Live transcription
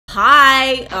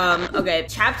Hi! Okay,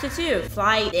 chapter 2,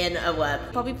 Fly in a Web.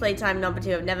 Probably playtime number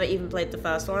 2. I've never even played the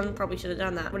first one. Probably should have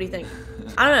done that. What do you think?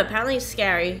 I don't know, apparently it's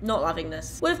scary. Not loving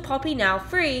this. With Poppy now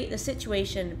free, the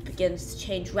situation begins to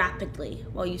change rapidly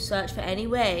while you search for any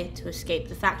way to escape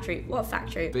the factory. What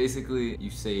factory? Basically, you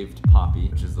saved Poppy,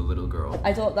 which is the little girl.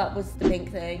 I thought that was the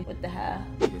pink thing with the hair.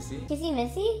 Kissy? Kissy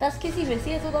Missy? That's Kissy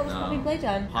Missy? I thought that was No. Poppy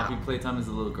Playtime. Poppy Playtime is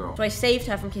the little girl. So I saved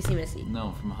her from Kissy Missy.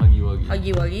 No, from Huggy Wuggy.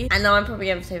 Huggy Wuggy. And now I'm probably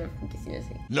gonna save her from Kissy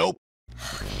Missy. Nope.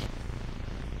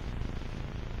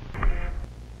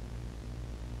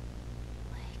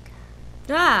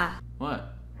 Ah!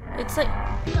 What? It's like...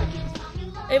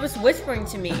 It was whispering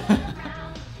to me.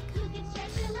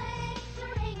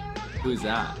 Who's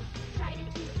that?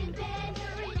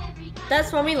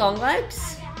 That's Mommy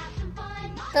Longlegs?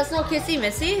 That's not Kissy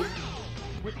Missy?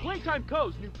 With Playtime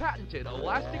Co.'s new patented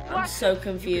elastic I'm black, so you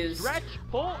confused. can stretch,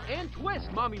 pull, and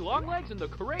twist Mommy Longlegs in the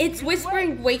crazy It's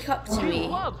whispering, wake up to She me.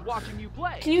 loves watching you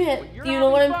play. Can you hit- When you're do you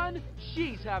know what having I'm- fun,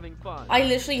 she's having fun. I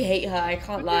literally hate her, I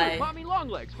can't With new lie. Mommy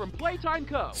Longlegs from Playtime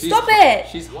Co. Stop it!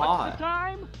 She's What's hot. the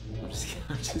time?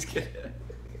 I'm just kidding.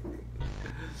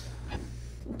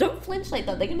 Don't flinch like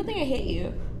that, they're gonna think I hate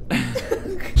you.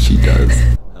 She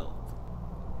does. Help.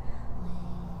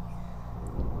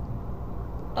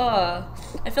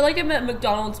 I feel like I'm at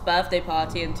McDonald's birthday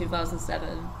party in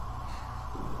 2007.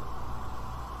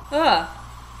 Wake up.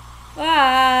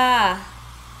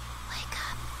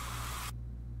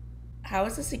 How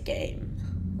is this a game?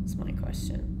 That's my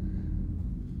question.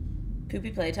 Poopy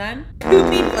Playtime?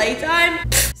 Poopy Playtime?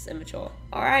 It's immature.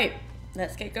 Alright,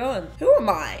 let's get going. Who am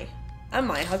I? I'm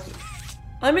my Huggy.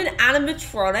 I'm an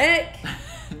animatronic?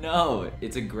 No,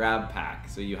 it's a grab pack.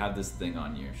 So you have this thing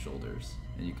on your shoulders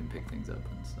and you can pick things up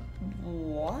and stuff.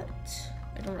 What?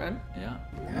 I don't run. Yeah.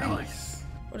 Nice.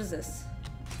 What is this?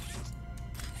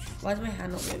 Why is my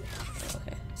hand not moving? Oh,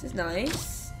 okay. This is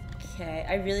nice. Okay,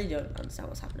 I really don't understand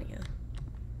what's happening here.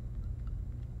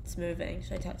 It's moving.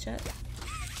 Should I touch it?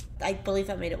 I believe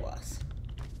that made it worse.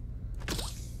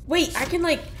 Wait, I can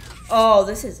like... Oh,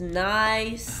 this is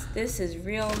nice. This is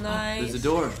real nice. There's a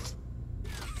door.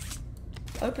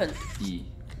 Open. E.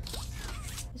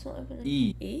 It's not opening.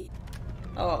 E. E?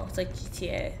 Oh, it's like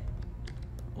GTA.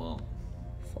 Well,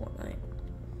 Fortnite.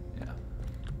 yeah.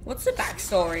 What's the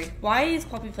backstory? Why is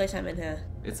Poppy Playtime in here?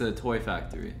 It's a toy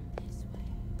factory.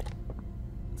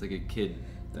 It's like a kid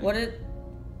thing. What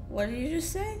did you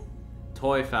just say?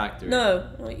 Toy factory. No,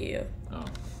 not you. Oh.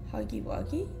 Huggy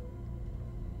Wuggy?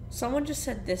 Someone just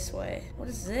said this way. What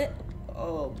is it?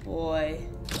 Oh boy.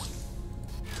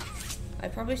 I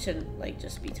probably shouldn't like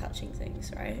just be touching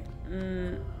things, right?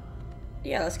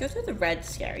 Yeah, let's go through the red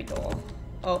scary door.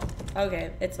 Oh,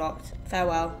 okay, it's locked.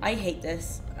 Farewell. I hate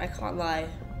this. I can't lie.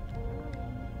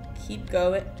 Keep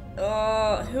going.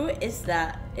 Oh, who is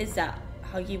that? Is that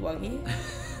Huggy Wuggy?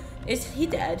 Is he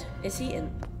dead? Is he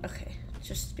in? Okay,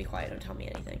 just be quiet. Don't tell me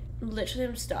anything. Literally,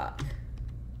 I'm stuck.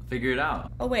 Figure it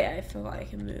out. Oh wait, I forgot I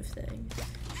can move things.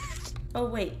 Oh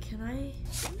wait, can I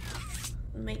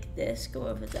make this go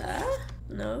over there?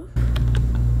 No?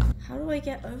 How do I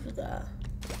get over there?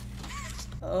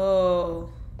 Oh.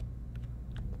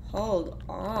 Hold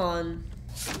on.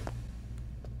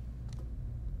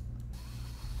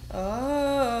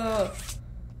 Oh.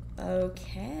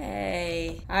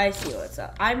 Okay. I see what's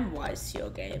up. I'm wise to your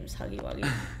games, Huggy Wuggy.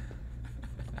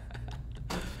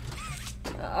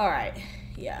 Alright.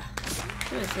 Yeah.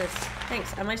 Who is this?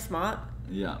 Thanks. Am I smart?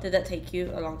 Yeah. Did that take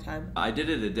you a long time? I did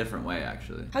it a different way,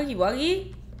 actually. Huggy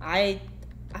Wuggy? I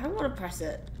don't want to press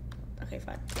it. Okay,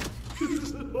 fine.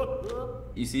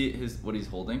 You see what he's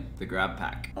holding? The grab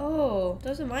pack. Oh,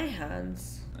 those are my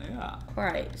hands. Yeah.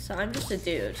 Alright, so I'm just a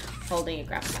dude holding a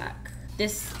grab pack.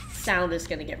 This sound is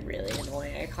gonna get really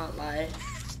annoying, I can't lie.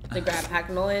 The grab pack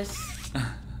noise.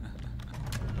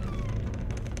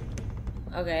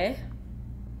 Okay.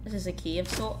 This is a key of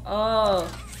sort. Oh,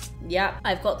 yeah.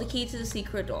 I've got the key to the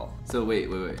secret door. So wait.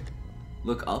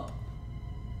 Look up.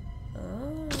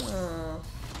 Oh.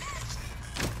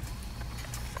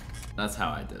 That's how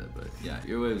I did it, but yeah,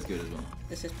 your way was good as well.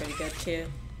 This is pretty good too.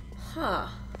 Huh.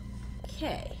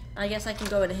 Okay. I guess I can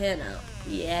go in here now.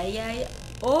 Yeah.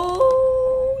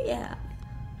 Oh, yeah.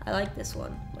 I like this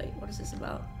one. Wait, what is this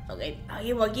about? Okay.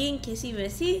 Huggy Wuggy and Kissy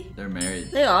Missy? They're married.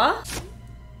 They are?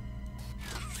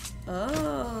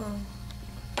 Oh.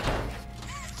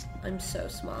 I'm so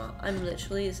smart. I'm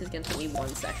literally, this is gonna take me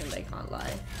 1 second, I can't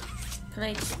lie. Can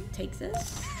I take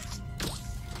this?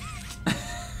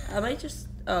 I might just,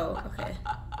 oh, okay.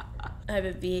 I have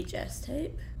a VHS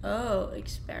tape. Oh,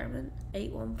 experiment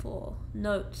 814.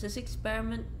 Notes. This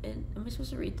experiment in... Am I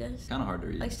supposed to read this? Kind of hard to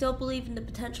read. I still believe in the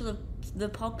potential of the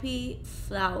poppy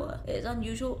flower. It is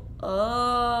unusual.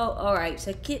 Oh, alright.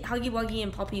 So Huggy Wuggy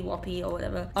and Poppy Woppy or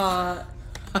whatever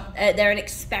they're an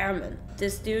experiment.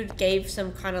 This dude gave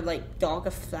some kind of like dog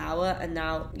a flower and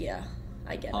now, yeah,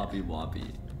 I get Poppy it.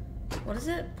 Woppy. What is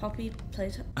it? Poppy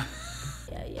Playtime?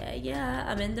 Yeah.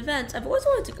 I'm in the vents. I've always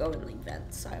wanted to go in like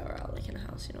vents IRL, like in a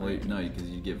house, you know? Wait, no, because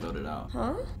you get voted out.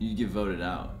 Huh? You get voted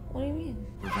out. What do you mean?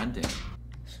 We're venting.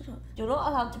 Shut up. You're not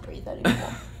allowed to breathe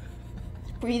anymore.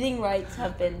 Breathing rights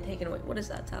have been taken away. What is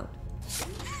that sound?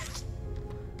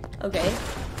 Okay.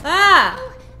 Ah!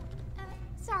 Oh,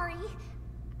 sorry.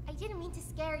 I didn't mean to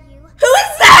scare you. Who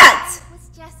is that? I was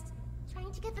just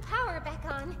trying to get the power back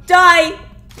on. Die!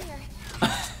 Here.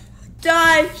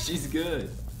 Die! She's good.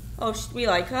 Oh, we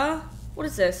like her? What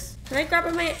is this? Can I grab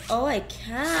her? Oh, I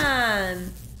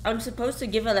can. I'm supposed to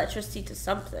give electricity to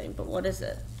something, but what is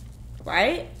it?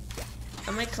 Right?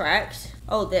 Am I correct?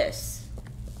 Oh, this.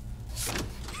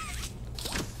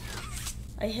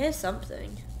 I hear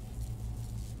something.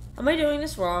 Am I doing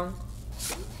this wrong?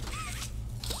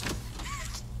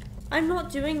 I'm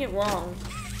not doing it wrong.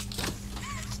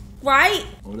 Right?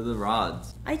 What are the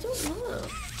rods? I don't know.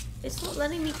 It's not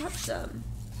letting me touch them.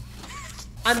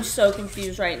 I'm so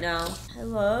confused right now.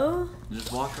 Hello?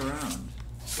 Just walk around.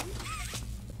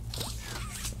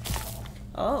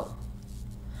 Oh.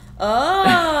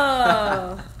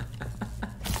 Oh.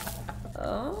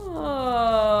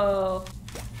 Oh.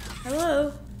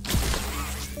 Hello?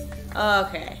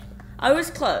 Okay. I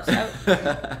was close.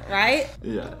 Right?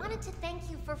 Yeah. I wanted to thank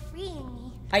you for freeing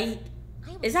me.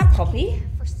 Is that Poppy?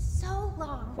 For so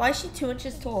long. Why is she 2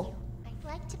 inches tall? I'd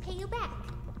like to pay you back.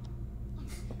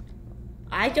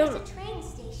 I There's don't... a train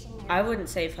station near. I wouldn't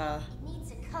save her. It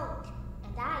needs a code,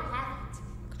 and I have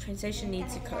it. Train station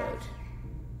needs a code.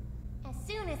 As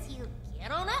soon as you get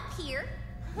on up here.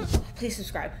 Please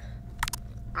subscribe.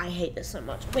 I hate this so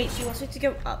much. Wait, she wants me to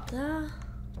go up there?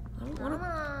 I don't want Come to...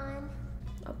 on.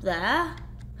 Up there? How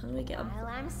do we get up? While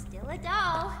I'm still a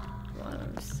doll. While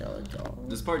I'm still a doll.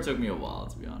 This part took me a while,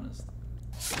 to be honest.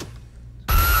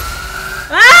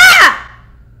 Ah!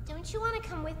 Don't you want to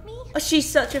come with me? Oh, she's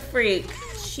such a freak.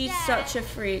 She's such a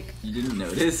freak. You didn't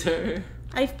notice her?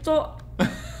 I thought... Okay.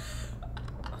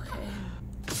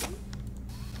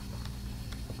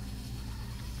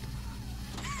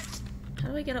 How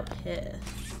do I get up here?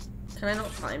 Can I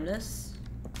not climb this?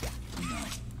 No.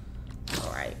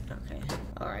 Alright, okay.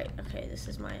 Alright, okay, this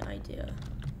is my idea.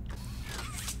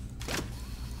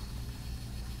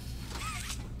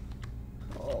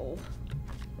 Oh.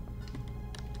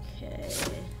 Okay.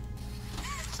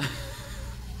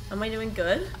 Am I doing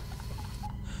good?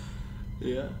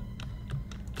 Yeah.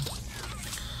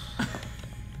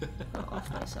 I'll off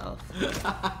myself.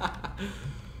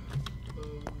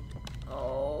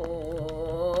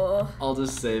 Oh. I'll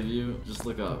just save you. Just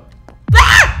look up.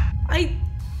 Ah! I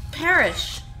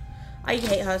perish. I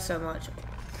hate her so much.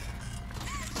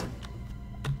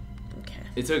 Okay.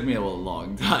 It took me a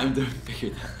long time to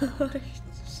figure that out.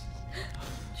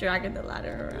 Dragging the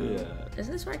ladder around. Yeah.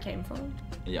 Isn't this where I came from?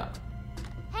 Yeah.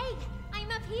 Hey,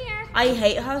 I'm up here. I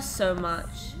hate her so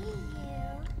much. See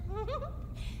you.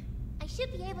 I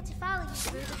should be able to follow you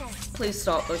through the vents. Please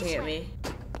stop looking at me.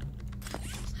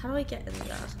 How do I get in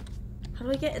there? How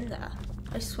do I get in there?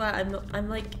 I swear I'm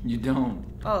like... You don't.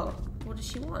 Oh, what does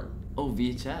she want? Oh,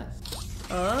 VHS.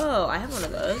 Oh, I have one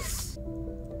of those.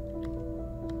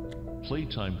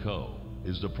 Playtime Co.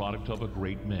 is the product of a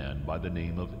great man by the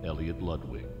name of Elliot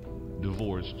Ludwig.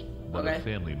 Divorced, but a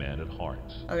family man at heart.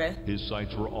 Okay. His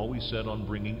sights were always set on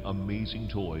bringing amazing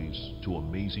toys to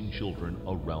amazing children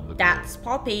around the globe. That's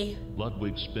Poppy.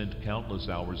 Ludwig spent countless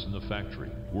hours in the factory,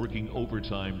 working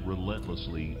overtime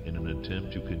relentlessly in an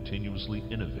attempt to continuously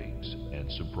innovate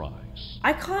and surprise.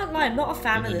 I can't lie, I'm not a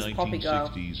fan of In this the Poppy girl.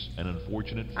 1960s, an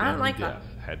unfortunate I don't family like her. death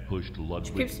had pushed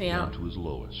Ludwig creeps me down out. to his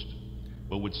lowest.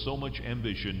 But with so much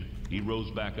ambition, he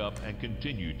rose back up and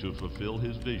continued to fulfill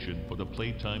his vision for the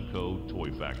Playtime Co.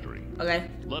 toy factory. Okay.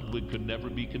 Ludwig could never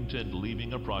be content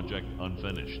leaving a project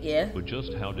unfinished. Yeah. But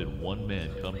just how did one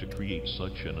man come to create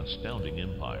such an astounding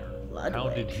empire? Ludwig. How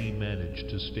did he manage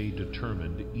to stay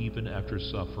determined even after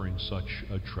suffering such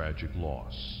a tragic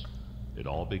loss? It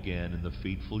all began in the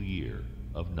fateful year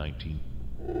of 19...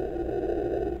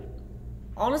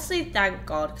 Honestly, thank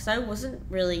God, because I wasn't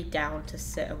really down to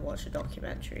sit and watch a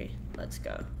documentary. Let's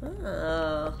go.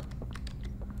 Oh.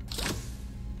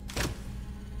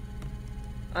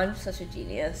 I'm such a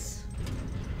genius.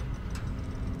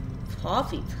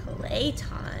 Poppy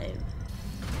Playtime.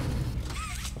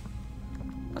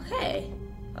 Okay.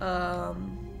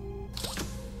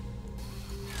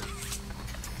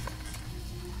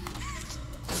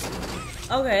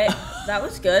 Okay, that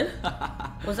was good.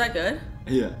 Was that good?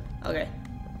 Yeah. Okay.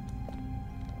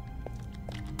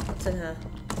 What's in her?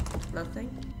 Nothing?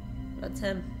 That's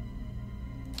him.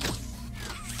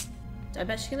 I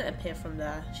bet she's gonna appear from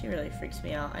there. She really freaks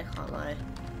me out, I can't lie.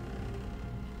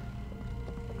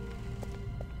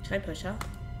 Should I push her?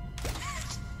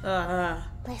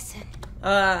 Listen,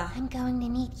 Ah! I'm going to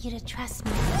need you to trust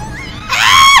me.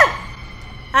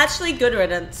 Actually, good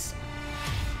riddance.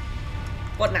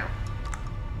 What now?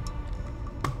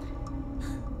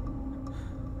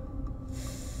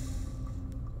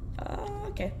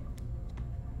 Okay.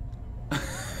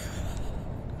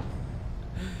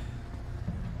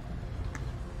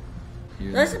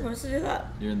 Was I supposed to do that?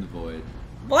 You're in the void.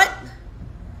 What?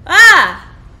 Ah!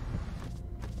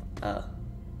 Oh.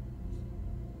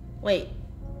 Wait.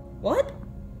 What?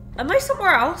 Am I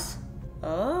somewhere else?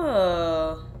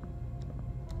 Oh.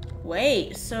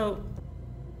 Wait, so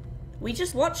we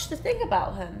just watched the thing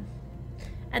about him.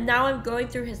 And now I'm going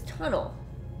through his tunnel.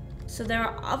 So there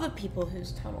are other people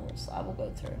whose tunnels I will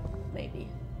go through, maybe.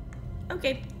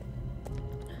 Okay.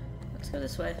 Let's go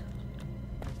this way.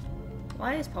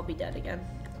 Why is Poppy dead again?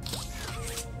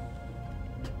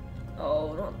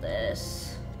 Oh, not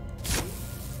this.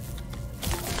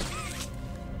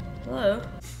 Hello?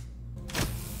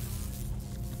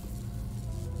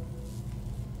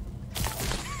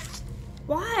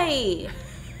 Why?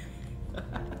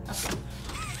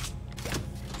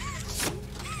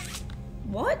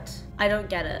 What? I don't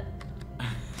get it.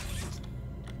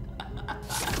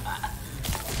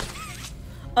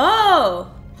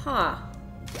 Oh! Huh.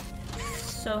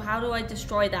 So how do I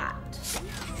destroy that?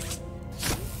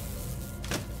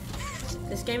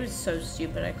 This game is so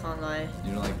stupid, I can't lie.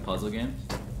 You don't like puzzle games?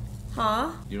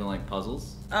 Huh? You don't like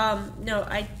puzzles? No,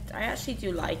 I actually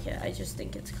do like it. I just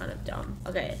think it's kind of dumb.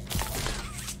 Okay.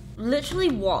 Literally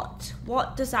what?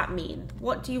 What does that mean?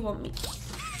 What do you want me?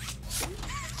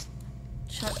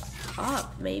 Shut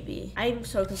up, maybe. I'm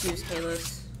so confused,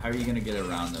 Kalos. How are you gonna get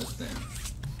around those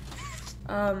things?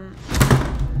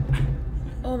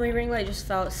 Oh, my ring light just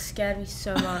fell. It scared me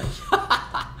so much.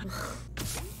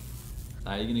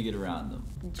 How are you gonna get around them?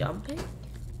 Jumping?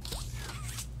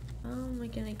 How am I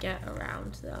gonna get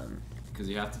around them? Because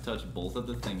you have to touch both of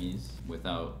the thingies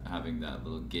without having that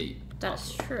little gate.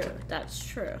 That's true. That's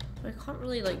true. I can't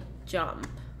really, like, jump.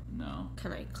 No.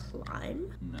 Can I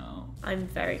climb? No. I'm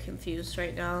very confused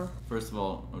right now. First of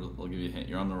all, I'll give you a hint.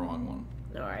 You're on the wrong one.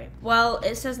 Alright. Well,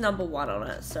 it says number 1 on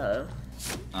it, so...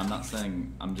 I'm not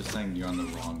saying... I'm just saying you're on the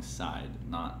wrong side,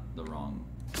 not the wrong...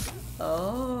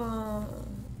 Oh...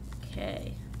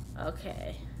 Okay.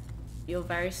 Okay. You're a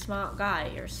very smart guy.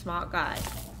 You're a smart guy.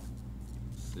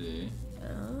 See?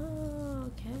 Oh,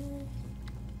 okay.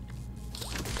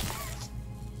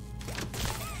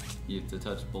 You have to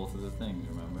touch both of the things,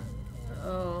 remember?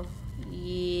 Oh,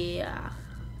 yeah.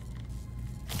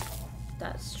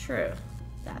 That's true.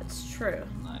 That's true.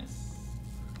 Nice.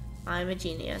 I'm a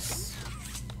genius.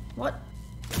 What?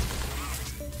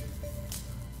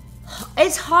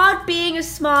 It's hard being as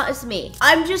smart as me.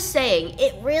 I'm just saying,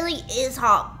 it really is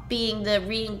hard being the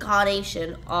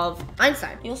reincarnation of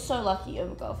Einstein. You're so lucky you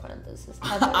have a girlfriend that does this.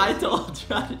 I told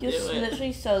you how to do You're it.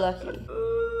 literally so lucky.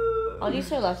 Aren't you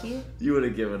so lucky? You would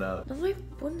have given up. No, I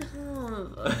wouldn't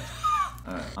have.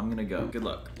 Alright, I'm gonna go. Good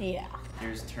luck. Yeah.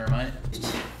 Here's Termite.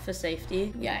 For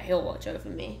safety. Yeah, he'll watch over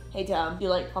me. Hey Tom, you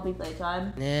like Poppy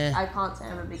Playtime? Nah. I can't say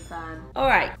I'm a big fan.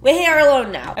 Alright, we're here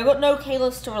alone now. I got no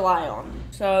Kalos to rely on.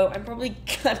 So I'm probably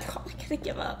gonna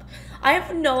give up. I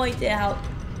have no idea how...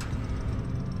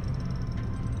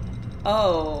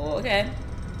 Oh, okay.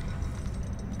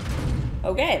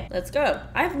 Okay, let's go.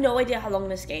 I have no idea how long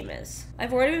this game is.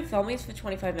 I've already been filming this for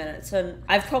 25 minutes and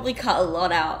I've probably cut a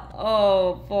lot out.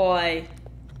 Oh boy.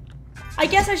 I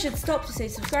guess I should stop to say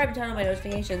subscribe and turn on my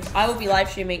notifications. I will be live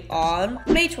streaming on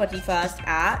May 21st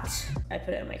at, I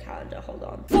put it in my calendar, hold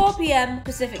on, 4 p.m.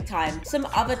 Pacific time. Some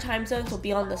other time zones will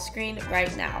be on the screen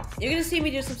right now. You're gonna see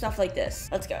me do some stuff like this.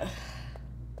 Let's go.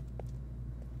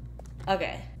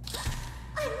 Okay.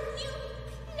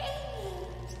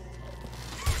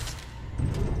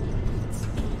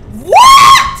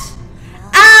 What?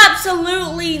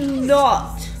 Absolutely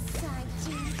not.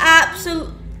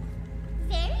 Absolutely.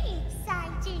 Very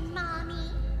exciting, Mommy.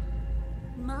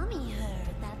 Mommy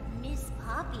heard that Miss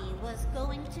Poppy was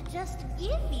going to just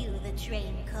give you the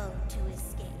train code to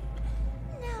escape.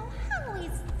 Now, how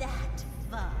is that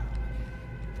fun?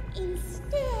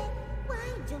 Instead, why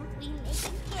don't we make a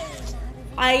game out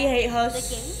of it? I hate her The game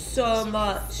so station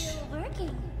much. is still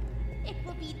working. It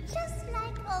will be just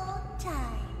like old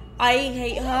times. I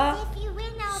hate her. If you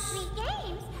win all 3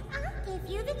 games, I'll give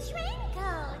you the train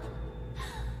code.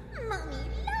 Mommy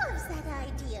loves that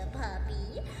idea,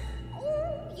 puppy.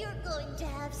 Oh, you're going to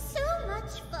have so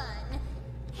much fun.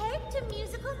 Head to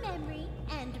musical memory,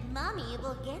 and Mommy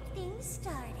will get things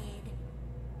started.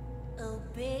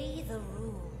 Obey the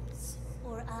rules,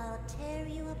 or I'll tear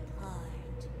you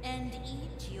apart and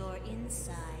eat your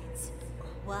insides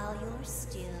while you're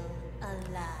still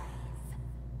alive.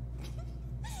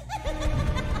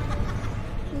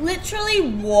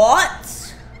 Literally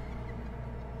what?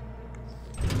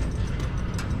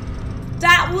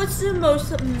 That was the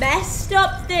most messed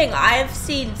up thing I have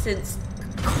seen since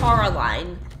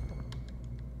Coraline.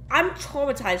 I'm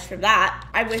traumatized from that.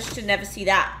 I wish to never see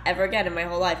that ever again in my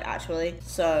whole life, actually.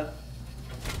 So,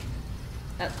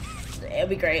 it'd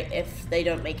be great if they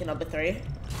don't make a number 3. Okay!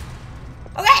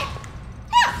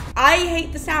 Yeah! I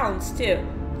hate the sounds, too.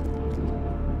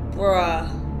 Bruh.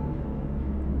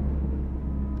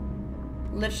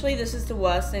 Literally, this is the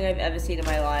worst thing I've ever seen in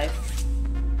my life.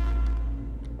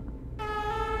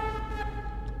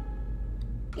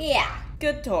 Yeah.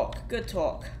 Good talk, good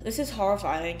talk. This is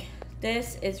horrifying.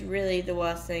 This is really the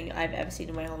worst thing I've ever seen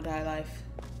in my whole entire life.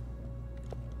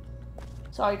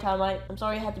 Sorry, Termite. I'm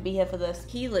sorry I had to be here for this.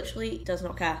 He literally does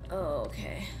not care. Oh,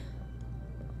 okay.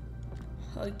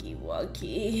 Huggy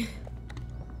Wuggy.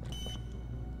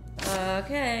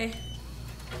 Okay.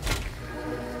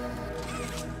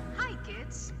 Hi,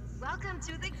 kids. Welcome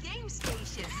to the game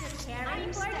station. Preparing I'm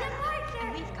for Stella, departure.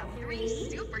 and we've got 3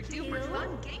 super-duper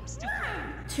fun games to play.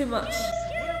 Too much. This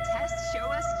little tests show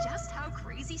us just how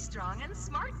crazy strong and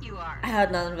smart you are. I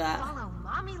heard none of that. Follow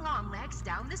Mommy Longlegs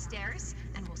down the stairs,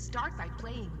 and we'll start by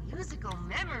playing musical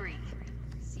memory.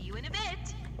 See you in a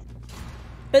bit.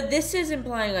 But this is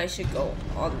implying I should go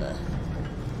on the...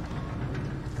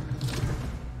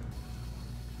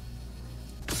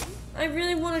 I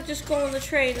really want to just go on the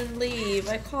train and leave.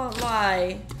 I can't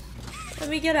lie. Let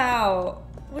me get out.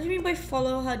 What do you mean by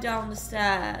follow her down the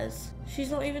stairs?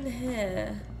 She's not even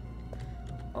here.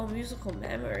 Oh, musical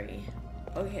memory.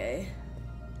 Okay.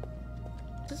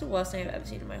 This is the worst thing I've ever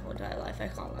seen in my whole entire life. I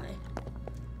can't lie.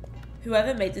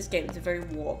 Whoever made this game is a very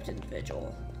warped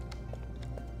individual.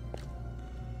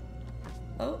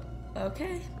 Oh,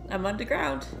 okay. I'm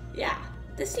underground. Yeah,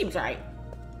 this seems right.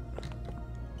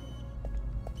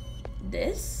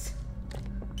 This?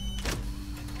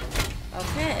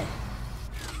 Okay.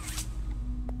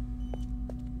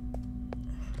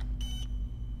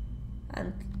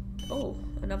 And, oh,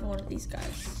 another one of these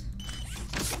guys.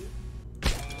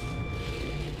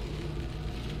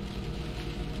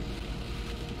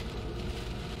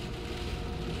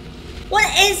 What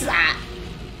is that?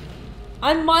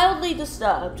 I'm mildly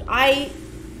disturbed.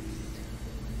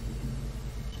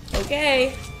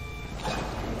 Okay.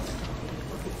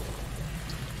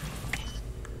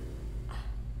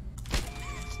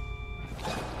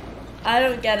 I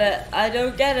don't get it. I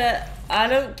don't get it. I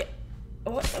don't get...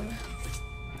 What?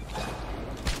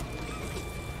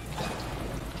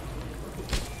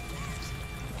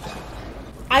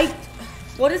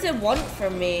 What does it want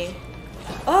from me?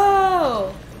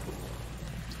 Oh!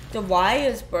 The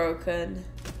wire's broken.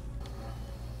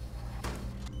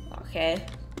 Okay.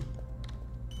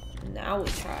 Now we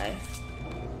try.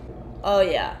 Oh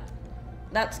yeah.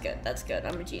 That's good, that's good.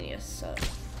 I'm a genius, so.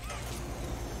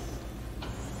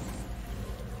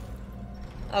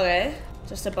 Okay.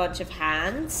 Just a bunch of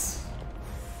hands.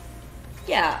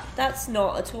 Yeah, that's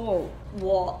not at all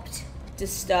warped.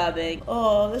 Disturbing.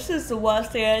 Oh, this is the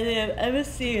worst thing I've ever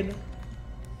seen.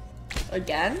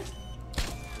 Again?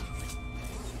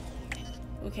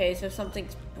 Okay, so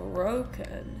something's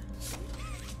broken.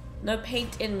 No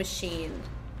paint in machine.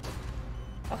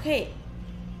 Okay,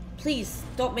 please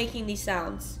stop making these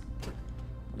sounds.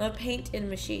 No paint in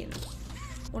machine.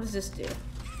 What does this do?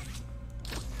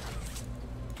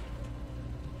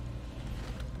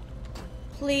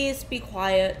 Please be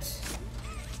quiet.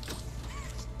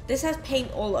 This has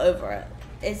paint all over it.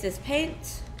 Is this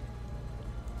paint?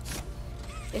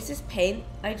 Is this paint?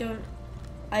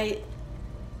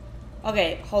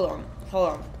 Okay, hold on.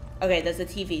 Okay, there's a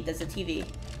TV,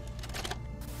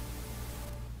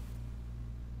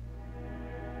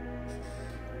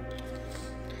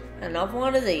 Another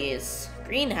one of these.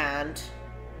 Green hand.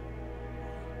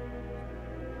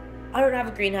 I don't have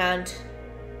a green hand.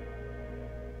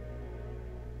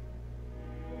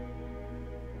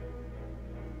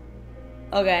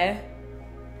 Okay.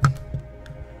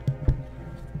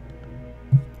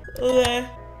 Okay.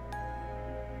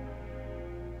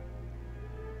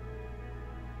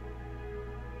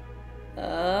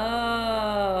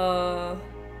 Oh.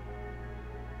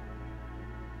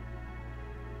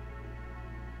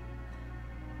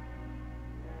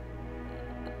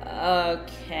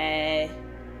 Okay.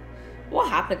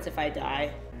 happens if I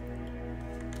die?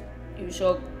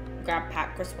 Usual grab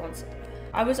pack response.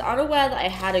 I was unaware that I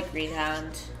had a green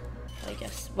hand, I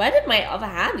guess. Where did my other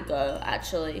hand go,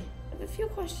 actually? I have a few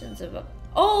questions about...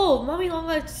 Oh, Mommy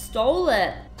Longa stole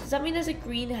it. Does that mean there's a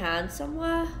green hand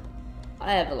somewhere?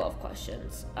 I have a lot of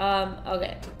questions.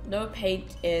 Okay. No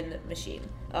paint in machine.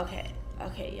 Okay.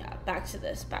 Okay, yeah. Back to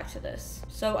this.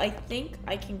 So I think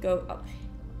I can go up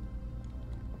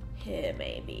here,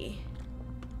 maybe.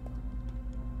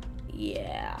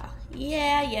 Yeah.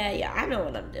 I know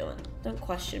what I'm doing. Don't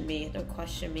question me.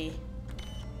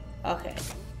 Okay.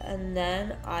 And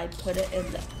then I put it in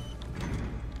the...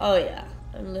 Oh, yeah.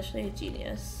 I'm literally a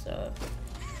genius, so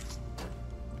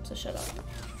shut up,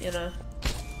 you know?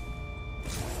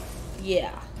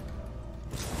 Yeah.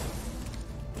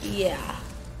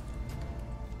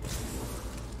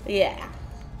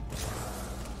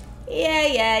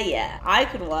 I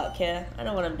can work here. I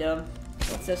know what I'm doing.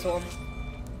 What's this one?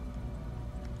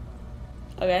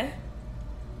 Okay.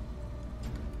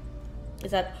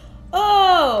 Is that...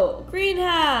 Oh! Green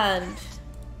hand!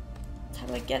 How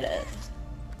do I get it?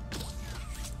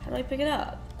 How do I pick it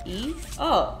up? E?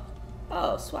 Oh.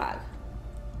 Oh, swag.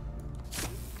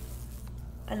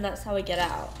 And that's how I get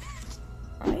out.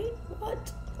 Right?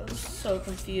 What? I'm so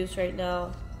confused right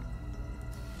now.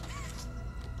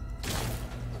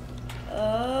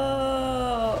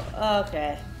 Oh,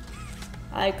 okay.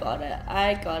 I got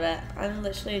it. I'm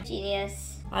literally a genius.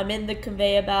 I'm in the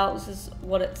conveyor belt. This is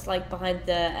what it's like behind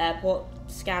the airport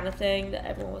scanner thing that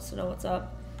everyone wants to know what's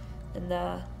up. And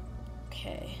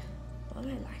okay. What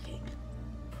am I lacking?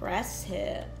 Press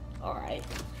here. Alright.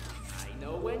 I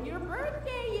know when your birthday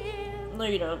is. No,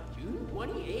 you don't. June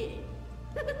 28th.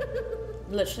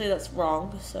 Literally, that's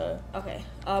wrong. So, okay.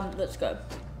 Let's go.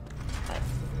 Right.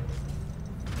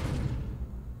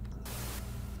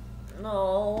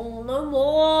 No, no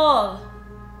more.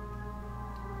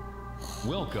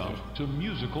 Welcome to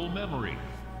Musical Memory.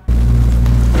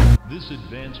 This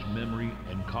advanced memory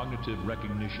and cognitive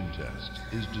recognition test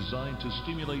is designed to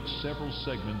stimulate several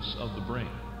segments of the brain,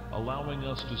 allowing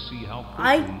us to see how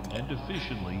quickly and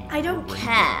efficiently I don't your brain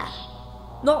care.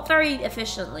 works. Not very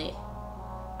efficiently,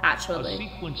 actually. A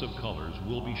sequence of colors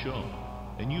will be shown,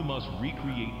 and you must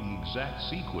recreate the exact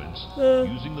sequence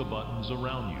using the buttons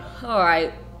around you.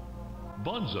 Alright.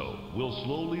 Bunzo will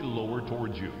slowly lower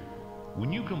towards you.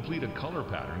 When you complete a color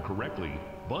pattern correctly,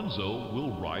 Bunzo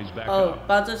will rise back up. Oh,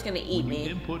 Bunzo's gonna eat When you me.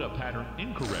 input a pattern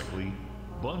incorrectly,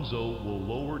 Bunzo will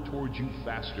lower towards you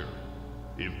faster.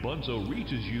 If Bunzo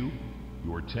reaches you,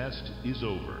 your test is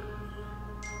over.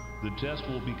 The test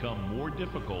will become more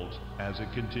difficult as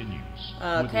it continues,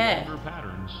 with Okay. longer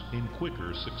patterns in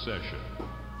quicker succession.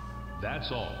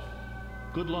 That's all.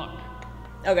 Good luck.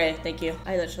 Okay, thank you.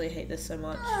 I literally hate this so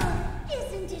much. Oh,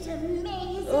 isn't it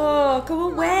amazing? Oh, go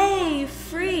away,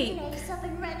 freak. Place up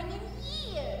and running in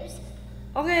years.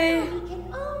 Okay. We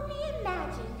can only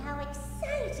imagine how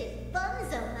excited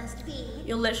Bunzo must be.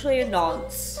 You're literally a It's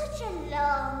nonce. been such a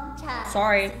long time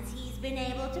Sorry. since he's been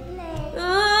able to play.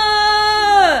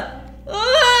 No!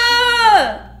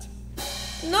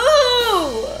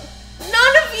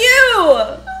 None of you!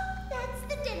 Oh, that's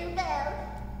the dinner bell.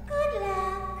 Good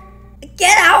luck.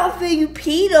 Get out of here, you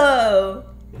pedo!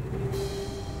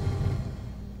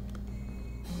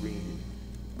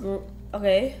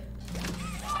 Okay.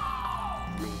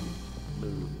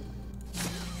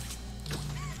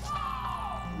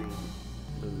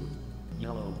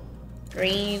 Yellow.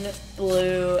 Green,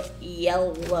 blue,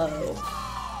 yellow.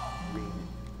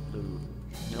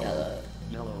 Yellow.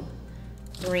 Yellow.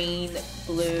 Green,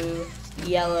 blue,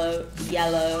 yellow,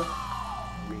 yellow.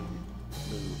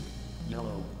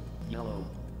 Yellow. Yellow.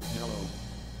 Yellow.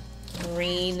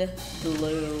 Green,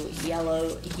 blue,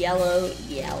 yellow, yellow,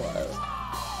 yellow.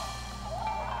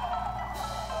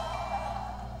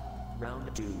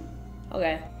 Round 2.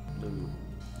 Okay. Blue.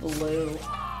 Blue, Blue.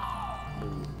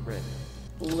 Red.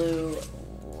 blue,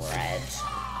 red.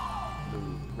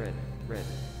 Blue. Red. Red.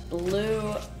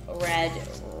 Blue, red,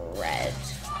 red.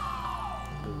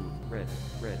 Blue. Red.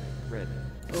 Red. Red.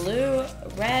 Blue,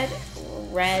 red,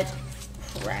 red,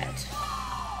 red.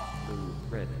 Blue.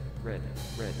 Red. Red.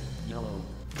 Red. Yellow.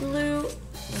 Blue,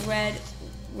 red,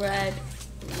 red,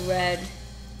 red,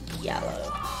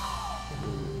 yellow.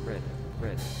 Blue. Red.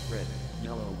 Red. Red.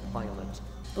 Yellow. Violet.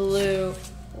 Blue,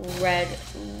 red,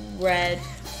 red,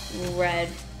 red,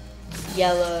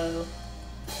 yellow,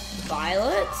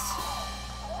 violet?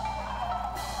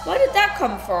 Where did that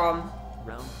come from?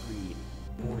 Round 3.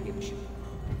 Orange.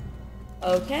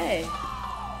 Okay.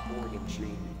 Orange.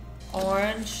 Green.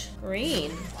 Orange,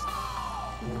 green.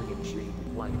 Orange. Green.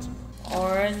 White.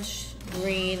 Orange,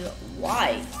 green,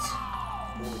 white.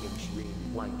 Orange, green,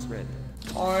 white, red.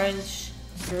 Orange,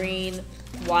 green,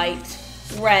 white,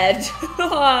 red.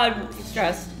 I'm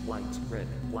stressed. White, red,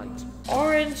 white.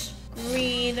 Orange,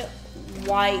 green,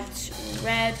 white,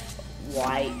 red,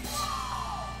 white.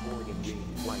 Orange,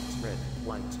 white, red,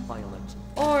 white, violet.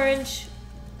 Orange,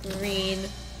 green,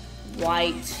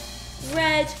 white,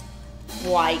 red,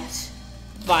 white,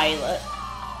 violet.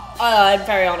 I'm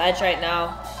very on edge right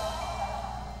now.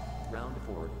 Round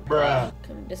 4. Bruh.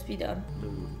 Can this be done?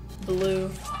 Blue,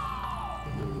 Blue.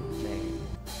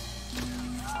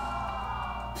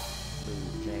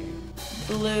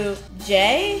 blue, J. Blue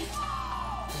J.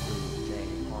 Blue,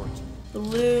 J, heart.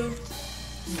 Blue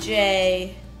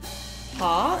J.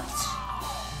 Heart.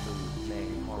 Blue, J,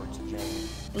 heart, J.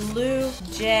 Blue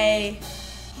J.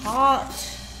 Heart.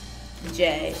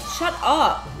 J. Shut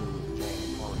up. Blue, J,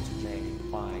 heart, J,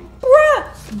 Y. Bruh.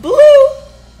 Blue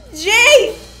J.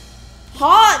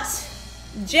 Heart.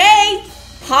 J.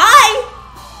 Pie.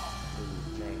 Blue,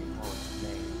 J, heart, J,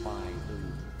 Y.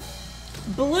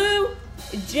 Blue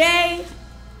J.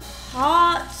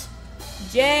 Heart.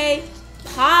 J.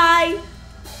 Pie.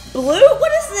 Blue?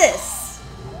 What is this?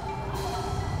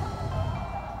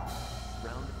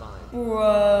 Round 5.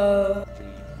 Bruh. G,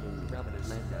 blue, ravenous,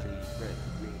 G, red,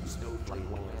 green, snowflake,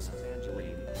 Los Angeles, G,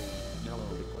 yellow,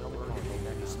 color,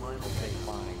 Mega, smile, pay,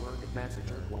 buy, Morgan,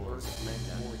 massacre, wars,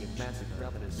 Menda, Morgan, massacre,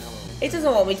 ravenous, yellow, It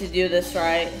doesn't want me to do this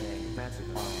right.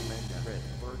 massacre, Menda, red,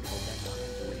 vertical, Mega,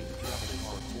 Angeles, ravenous,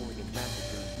 heart, Morgan,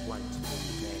 massacre, white, blue,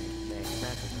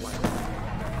 massacre, white.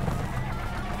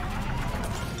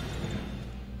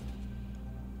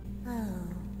 Oh,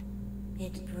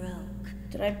 it broke.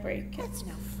 Did I break it? That's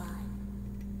no fun.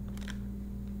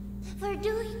 For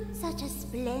doing such a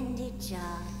splendid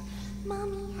job,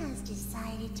 Mommy has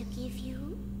decided to give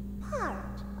you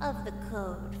part of the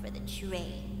code for the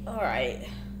train. Alright.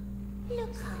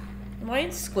 Look hard. Am I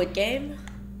in Squid Game?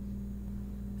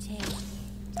 Take it.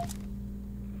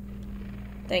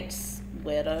 Thanks,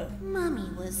 weirdo. Mommy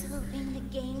was hoping the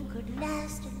game could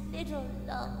last a little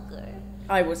longer.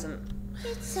 I wasn't.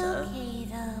 It's okay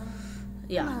though.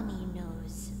 Yeah. Mommy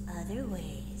knows other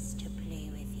ways to play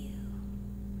with you.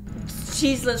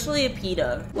 She's literally a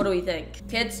pedo. What do we think?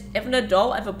 Kids, if an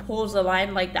adult ever pulls a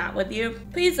line like that with you,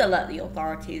 please alert the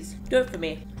authorities. Do it for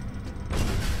me.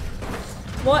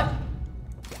 What?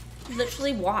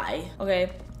 Literally, why?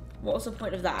 Okay, what was the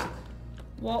point of that?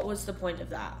 What was the point of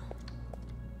that?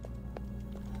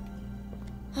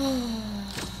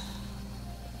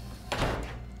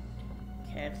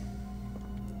 Okay.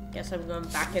 Guess I'm going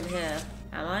back in here.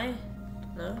 Am I?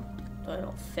 No? Do I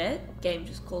not fit? Game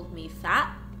just called me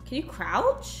fat. Can you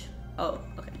crouch? Oh,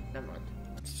 okay, never mind.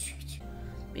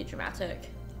 Be dramatic.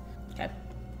 Okay.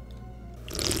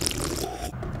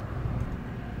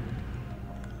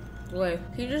 Wait,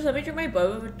 can you just let me drink my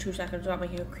bow for 2 seconds without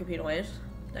making a creepy noise?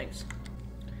 Thanks.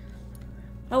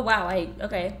 Oh wow,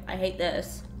 okay, I hate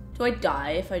this. Do I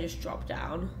die if I just drop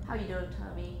down? How you doing,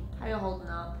 Tommy? How you holding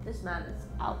up? This man is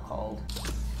out cold.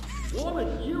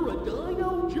 Wanna hear a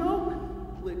dino joke?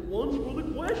 Click once for the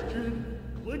question.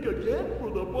 Click again for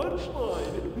the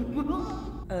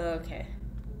punchline. Okay.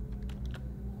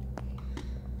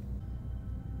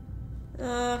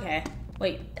 Okay.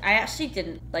 Wait, I actually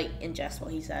didn't, like, ingest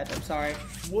what he said. I'm sorry.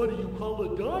 What do you call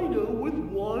a dino with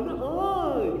one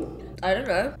eye? I don't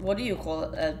know. What do you call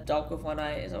it? A dog with one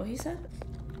eye? Is that what he said?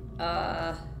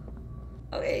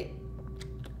 Okay.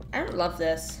 I don't love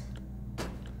this.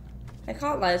 I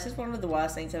can't lie, this is one of the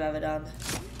worst things I've ever done.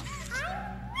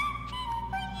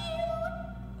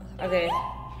 Okay.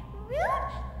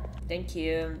 Thank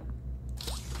you.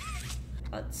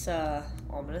 That's,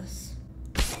 ominous.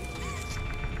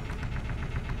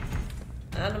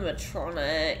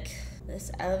 Animatronic.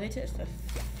 This elevator is for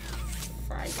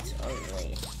fright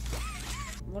only.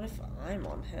 What if I'm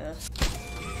on here?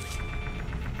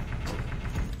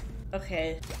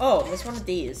 Okay. Oh, there's one of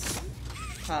these.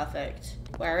 Perfect.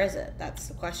 Where is it? That's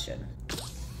the question.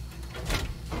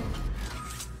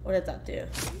 What did that do?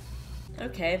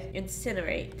 Okay,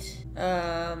 incinerate.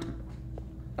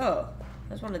 Oh,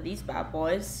 there's one of these bad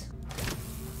boys.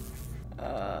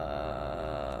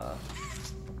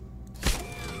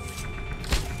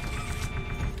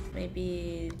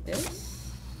 Maybe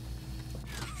this?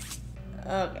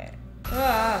 Okay.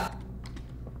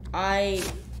 I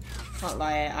can't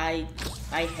lie,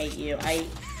 I hate you. I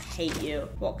hate you.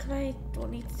 What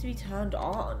needs to be turned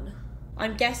on?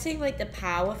 I'm guessing like the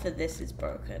power for this is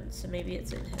broken, so maybe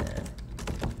it's in here.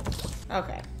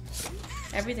 Okay.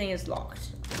 Everything is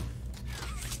locked.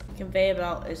 The conveyor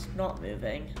belt is not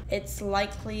moving. It's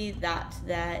likely that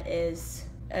there is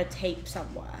a tape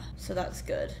somewhere, so that's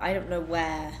good. I don't know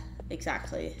where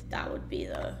exactly that would be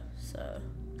though, so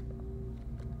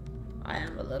I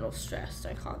am a little stressed,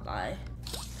 I can't lie.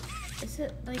 Is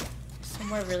it like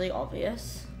somewhere really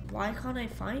obvious? Why can't I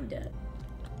find it?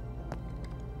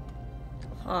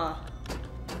 Huh.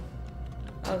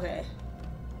 Okay.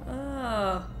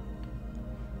 Oh.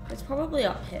 It's probably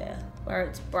up here, where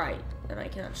it's bright and I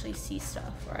can actually see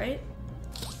stuff, right?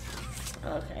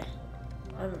 Okay.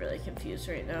 I'm really confused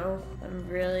right now. I'm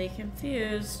really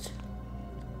confused.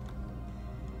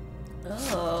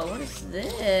 Oh, what is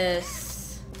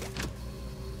this?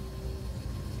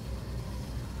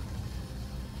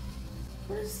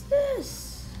 What is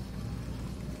this?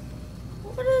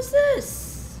 What is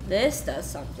this? This does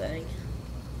something.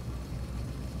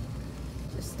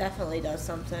 This definitely does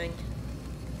something.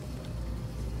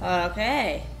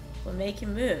 Okay. We're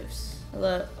making moves.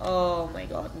 Look. Oh my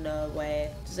god, no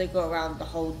way. Does it go around the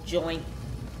whole joint?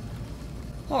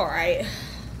 Alright.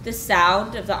 The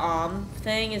sound of the arm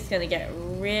thing is gonna get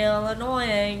real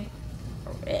annoying.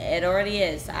 It already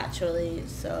is, actually,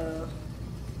 so...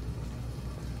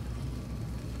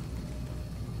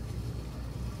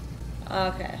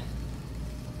 Okay.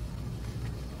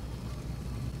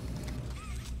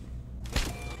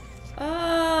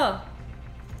 Oh!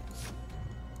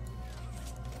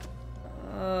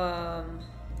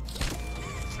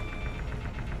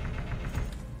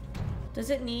 Does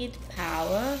it need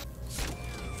power?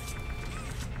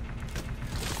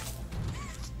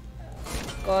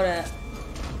 Got it.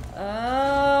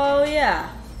 Oh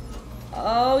yeah.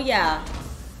 Oh yeah.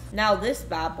 Now this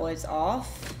bad boy's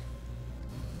off.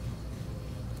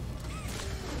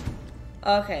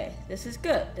 Okay, this is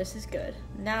good. This is good.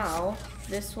 Now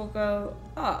this will go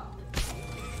up.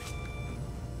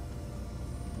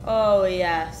 Oh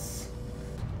yes.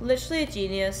 Literally a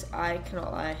genius, I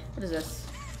cannot lie. What is this?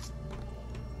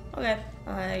 Okay,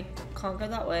 I can't go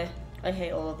that way. I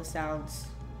hate all of the sounds.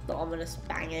 The ominous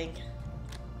banging.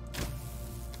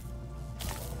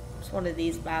 It's one of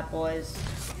these bad boys.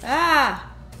 Ah!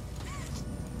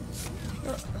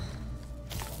 Oh.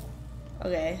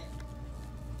 Okay.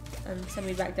 And send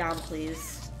me back down,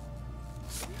 please.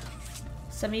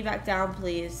 Send me back down,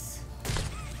 please.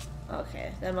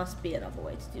 Okay, there must be another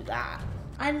way to do that.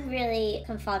 I'm really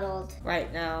confuddled.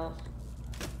 Right now.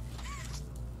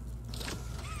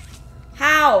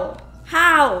 How?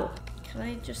 How? Can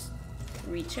I just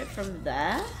reach it from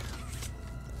there?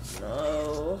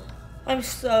 No. I'm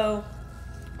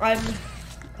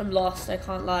lost, I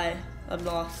can't lie. I'm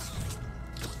lost.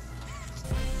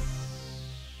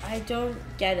 I don't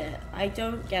get it. I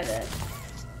don't get it.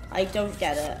 I don't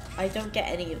get it. I don't get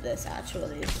any of this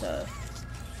actually, so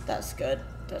that's good.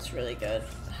 That's really good.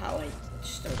 How I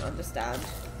just don't understand.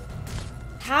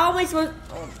 How am I supposed...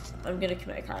 Oh, I'm gonna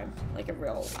commit a crime. Like a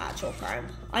real, actual crime.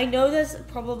 I know there's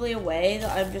probably a way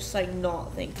that I'm just like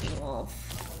not thinking of.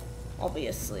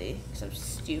 Obviously, because I'm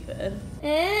stupid.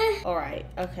 Alright,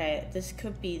 okay. This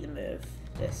could be the move.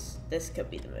 This could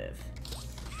be the move.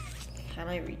 Can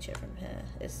I reach it from here?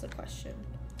 Is the question.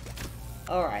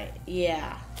 Alright,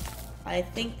 yeah. I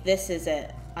think this is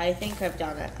it. I think I've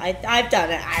done it. I've done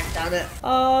it. I've done it.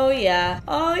 Oh yeah.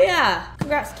 Oh yeah.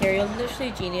 Congrats, Kiri. You're literally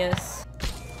a genius.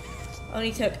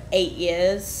 Only took 8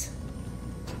 years.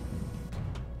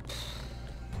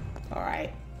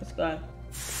 Alright, let's go.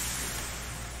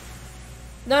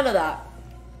 None of that.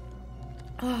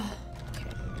 Oh, okay.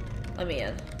 Let me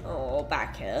in. Oh,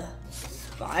 back here.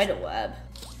 Spider web.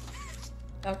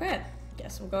 Okay.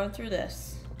 Guess I'm going through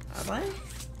this. Am I?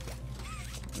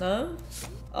 No?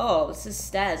 Oh, this is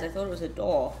stairs. I thought it was a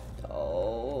door.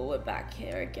 Oh, we're back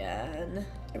here again.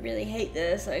 I really hate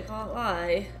this. I can't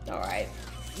lie. Alright.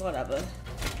 Whatever.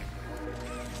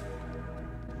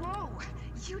 Whoa,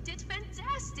 you did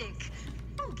fantastic.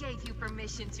 Who gave you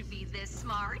permission to be this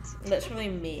smart? Literally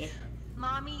me.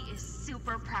 Mommy is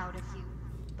super proud of you,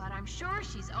 but I'm sure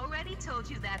she's already told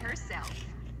you that herself.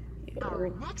 Our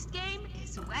next game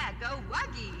is Wacko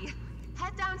Wuggy.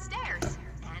 Head downstairs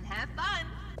and have fun.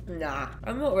 Nah,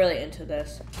 I'm not really into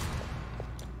this.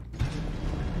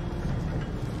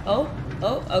 Oh,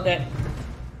 okay.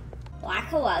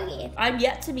 Wacko Wuggy. I'm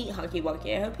yet to meet Huggy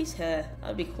Wuggy. I hope he's here.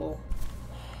 That'd be cool.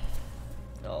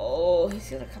 Oh, he's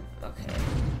gonna come. Okay.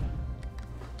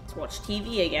 Let's watch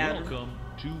TV again. Welcome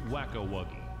to Wacko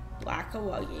Wuggy. Wacko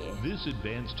Wuggy. This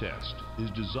advanced test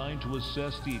is designed to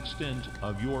assess the extent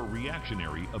of your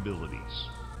reactionary abilities.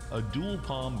 A dual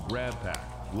palm grab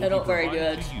pack will They're be not very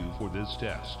provided good. to you for this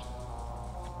test.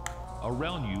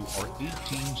 Around you are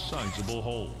 18 sizable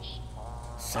holes.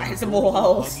 Sizable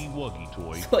holes. Huggy Wuggy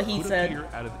toy That's what he could said. appear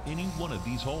out of any one of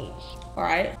these holes.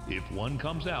 Alright. If one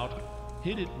comes out,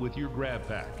 hit it with your grab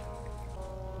pack.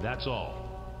 That's all.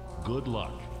 Good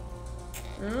luck.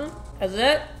 Is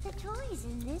it? The toys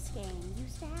in this game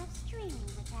used to have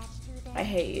strings attached to them. I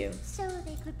hate you. So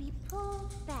they could be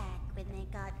pulled back when they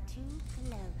got too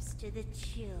close to the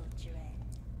children.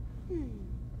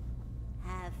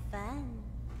 Have fun.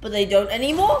 But they don't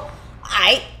anymore?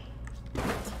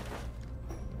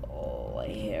 Oh, I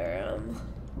hear him.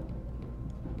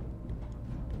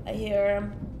 I hear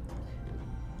him.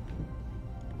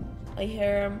 I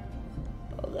hear him.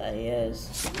 Oh, there he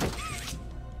is.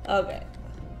 Okay.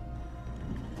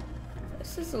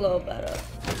 This is a little better.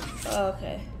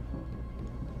 Okay.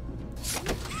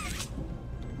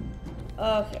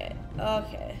 Okay.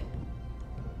 Okay.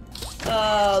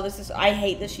 Oh, this is. I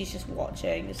hate that she's just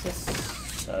watching. This is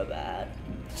so bad.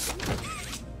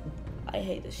 I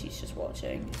hate that she's just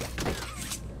watching.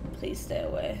 Please stay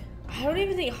away. I don't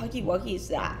even think Huggy Wuggy is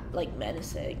that, like,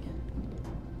 menacing.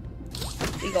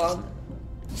 Be gone.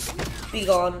 Be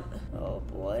gone. Oh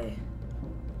boy.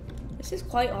 This is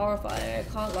quite horrifying, I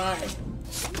can't lie.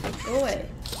 Go away.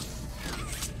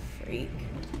 Freak.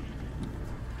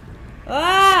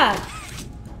 Ah!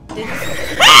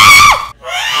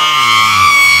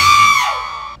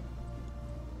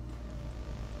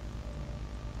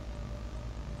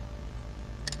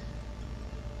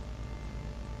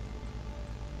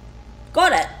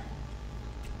 Got it!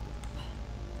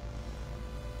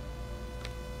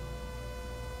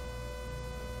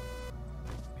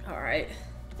 Alright.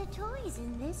 The toys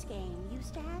in this game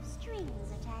used to have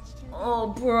strings attached to them. Oh,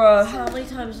 bro, how many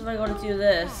times have I got to do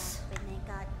this? When they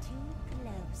got too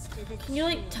close to the Can you,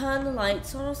 like, turn the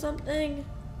lights on or something?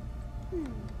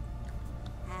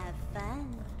 Have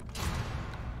fun.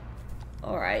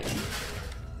 Alright.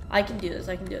 I can do this,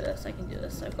 I can do this, I can do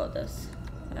this. I've got this.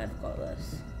 I've got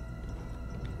this.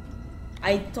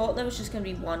 I thought there was just gonna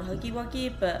be one Huggy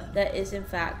Wuggy, but there is in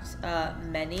fact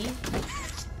many.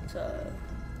 So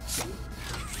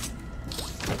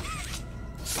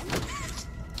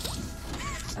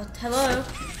hello.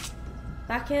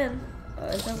 Back in.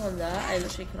 Is there one there? I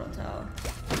literally cannot tell.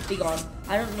 Be gone.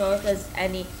 I don't know if there's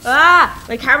any. Ah!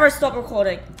 My camera stopped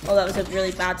recording. Oh, that was a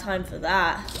really bad time for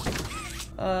that.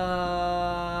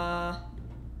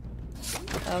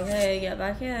 Okay, get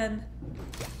back in.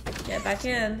 Get back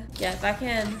in. Get back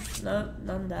in. No,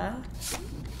 none there.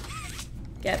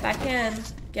 Get back in.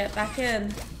 Get back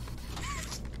in.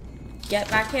 Get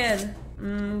back in.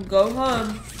 Go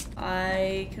home.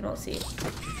 I cannot see.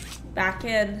 Back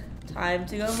in. Time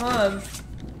to go home.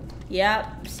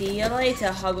 Yep. See you later,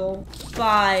 Huggle.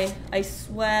 Bye. I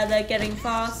swear they're getting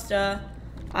faster.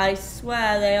 I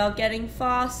swear they are getting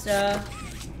faster.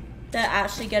 They're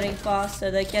actually getting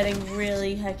faster. They're getting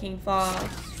really hecking fast.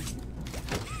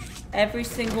 Every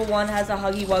single one has a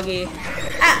Huggy Wuggy.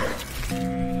 Ah!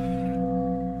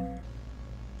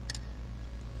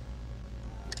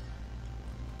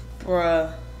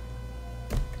 Bruh.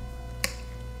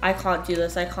 I can't do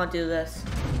this. I can't do this.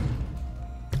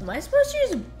 Am I supposed to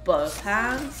use both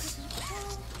hands?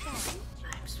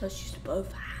 I'm supposed to use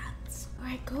both hands.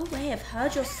 Alright, go away. I've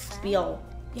heard your spiel.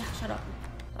 Yeah, shut up.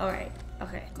 Alright.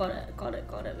 Okay. Got it. Got it.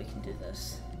 Got it. We can do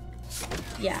this.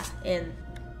 Yeah. In.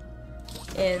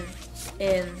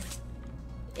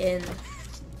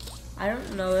 I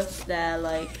don't know if they're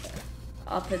like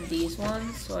up in these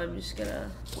ones, so I'm just gonna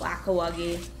whack a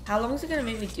wuggy. How long is it gonna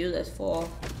make me do this for?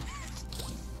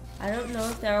 I don't know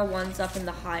if there are ones up in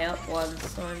the high up ones,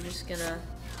 so I'm just gonna.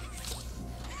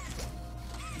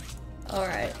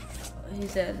 Alright,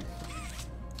 he's in.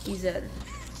 He's in.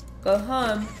 Go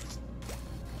home.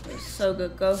 It was so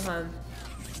good. Go home.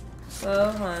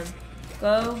 Go home.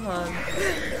 Go home.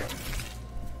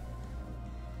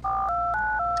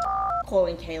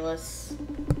 Calling Kalis.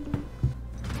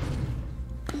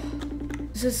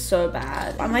 This is so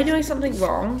bad. Am I doing something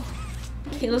wrong?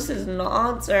 Kalis is not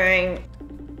answering.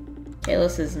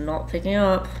 Kalis is not picking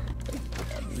up.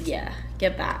 Yeah,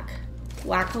 get back.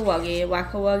 Whack a wuggy,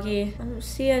 whack a wuggy. I don't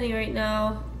see any right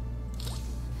now.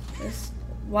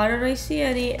 Why don't I see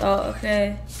any? Oh,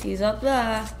 okay. He's up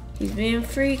there. He's being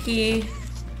freaky.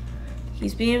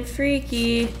 He's being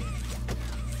freaky.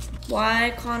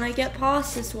 Why can't I get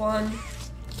past this one?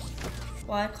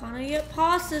 Why can't I get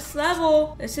past this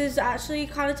level? This is actually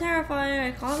kind of terrifying,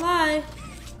 I can't lie.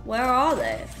 Where are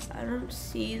they? I don't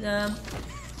see them.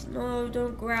 No,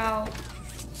 don't growl.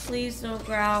 Please don't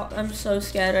growl. I'm so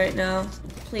scared right now.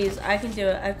 Please, I can do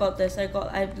it. I got this. I've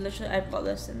got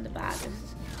this in the bag.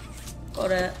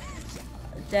 Got it.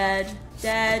 Dead.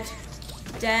 Dead.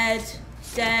 Dead.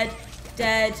 Dead.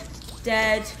 Dead.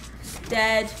 Dead.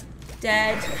 Dead.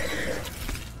 Dead.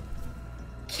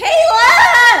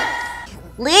 Kayla!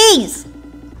 Please!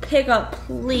 Pick up,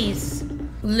 please.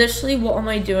 Literally, what am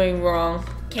I doing wrong?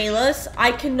 Kalis,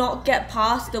 I cannot get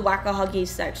past the Whack-A-Huggies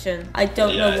section. I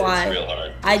don't know why. It's real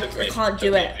hard. I can't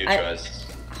do it.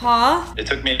 Huh? It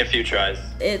took me a few tries.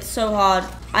 It's so hard.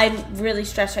 I'm really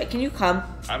stressed right. Can you come?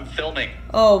 I'm filming.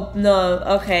 Oh, no.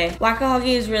 Okay.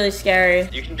 Whack-A-Huggy is really scary.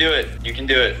 You can do it. You can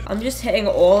do it. I'm just hitting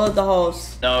all of the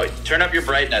holes. No, turn up your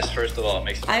brightness first of all. It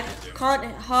makes it I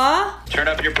can't. Huh? Turn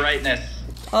up your brightness.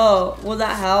 Oh, will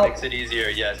that help? Makes it easier,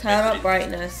 yes. Turn up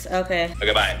brightness. Okay.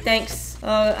 Okay, bye. Thanks.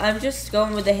 I'm just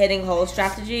going with the hitting hole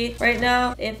strategy right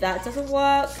now. If that doesn't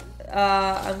work,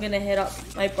 I'm gonna hit up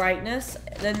my brightness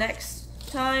the next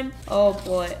time. Oh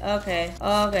boy. Okay.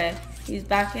 Okay. He's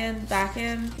back in. Back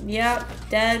in. Yep.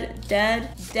 Dead. Dead.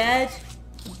 Dead.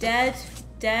 Dead.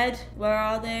 Dead. Where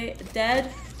are they?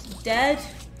 Dead. Dead.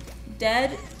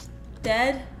 Dead.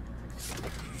 Dead.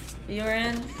 You're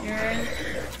in. You're in.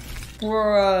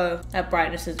 Bro, that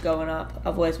brightness is going up.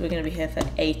 Otherwise, we're gonna be here for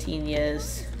 18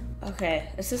 years. Okay,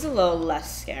 this is a little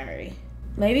less scary.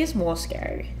 Maybe it's more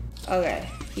scary. Okay,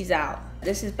 he's out.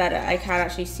 This is better. I can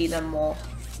actually see them more.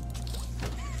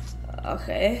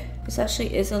 Okay, this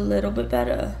actually is a little bit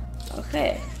better.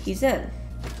 Okay, he's in.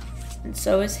 And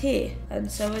so is he.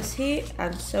 And so is he.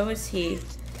 And so is he.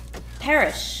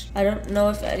 Perish. I don't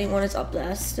know if anyone is up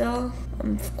there still.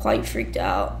 I'm quite freaked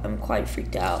out. I'm quite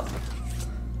freaked out.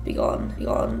 Be gone, be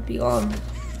gone, be gone.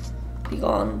 Be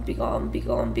gone, be gone, be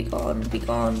gone, be gone, be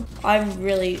gone. I'm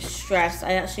really stressed.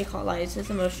 I actually can't lie. This is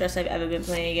the most stressed I've ever been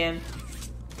playing a game.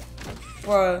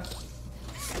 Bro.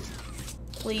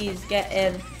 Please, get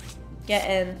in. Get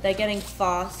in. They're getting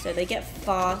faster. They get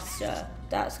faster.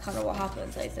 That's kind of what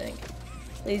happens, I think.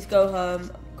 Please go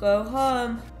home. Go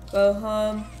home. Go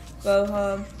home. Go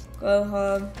home. Go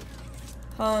home.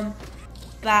 Home.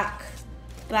 Back.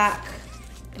 Back.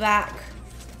 Back.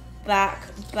 Back,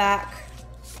 back.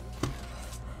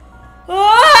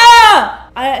 Ah!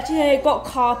 I actually got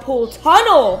carpool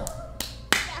tunnel.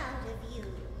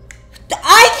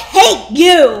 I hate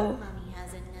you. Mommy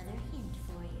has another hint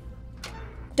for you.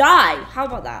 Die. How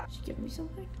about that? Should you give me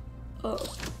something? Oh.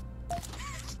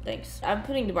 Thanks. I'm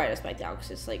putting the brightness back down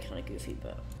because it's like kind of goofy,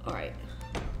 but all right.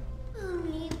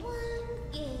 Only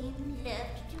one game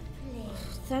left to play.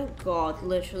 Thank God.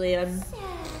 Literally, Sad.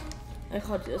 I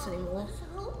can't do this anymore. I was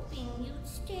hoping you'd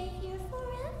stay here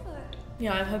forever.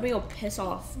 Yeah, I'm hoping you'll piss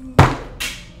off. Late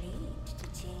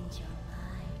to change your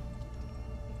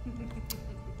mind.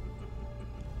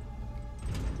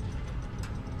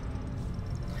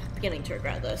 Beginning to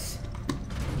regret this.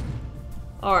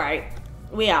 Alright,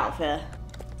 we out of here.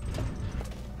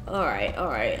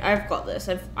 Alright, I've got this.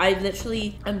 I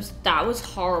literally, that was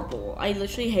horrible. I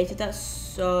literally hated that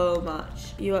so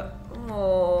much.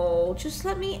 Oh, just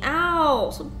let me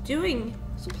out. Stop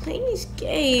playing these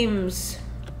games.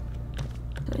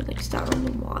 Can I like stand on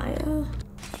the wire?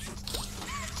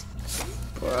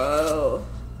 Bro.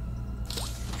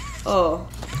 Oh.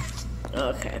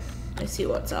 Okay. I see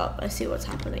what's up. I see what's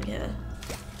happening here.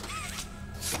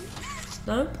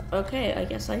 Nope. Okay, I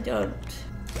guess I don't.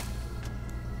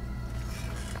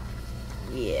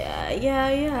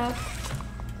 Yeah.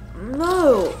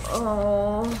 No.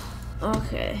 Oh.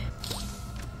 Okay.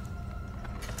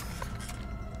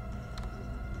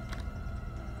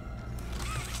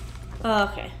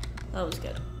 Okay. That was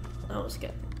good. That was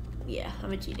good. Yeah,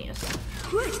 I'm a genius.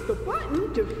 Click the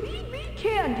button to feed me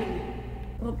candy.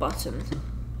 What button?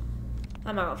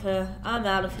 I'm out of here. I'm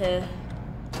out of here.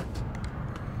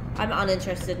 I'm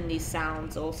uninterested in these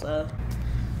sounds also.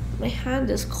 My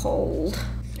hand is cold.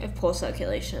 I have poor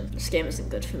circulation. This game isn't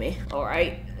good for me.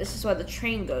 Alright, this is where the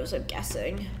train goes, I'm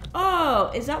guessing. Oh,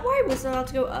 is that why I wasn't allowed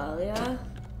to go earlier?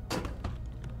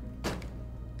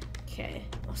 Okay,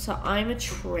 so I'm a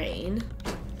train.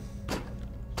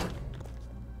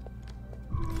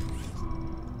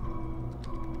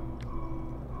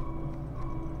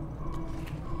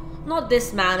 Not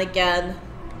this man again.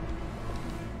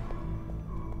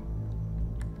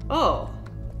 Oh,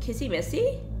 Kissy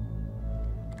Missy?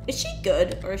 Is she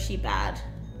good or is she bad?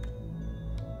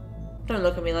 Don't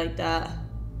look at me like that.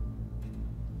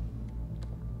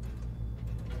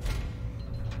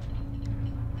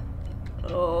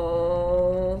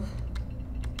 Oh.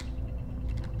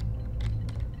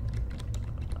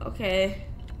 Okay.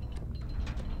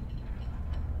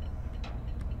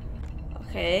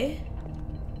 Okay.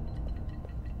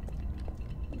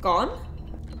 Gone?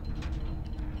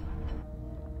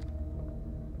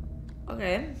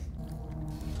 Okay.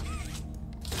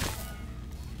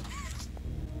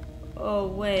 Oh,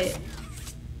 wait.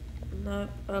 No,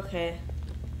 okay.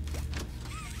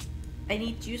 I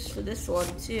need juice for this one,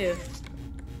 too.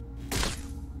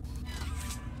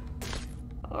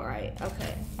 Alright,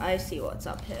 okay. I see what's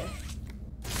up here.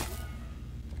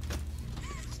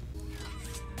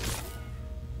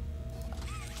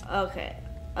 Okay.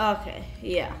 Okay.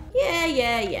 Yeah.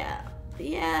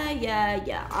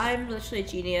 Yeah. I'm literally a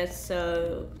genius,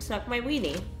 so suck my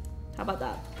weenie. How about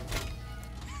that?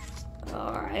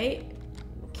 Alright.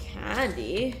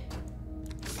 Candy.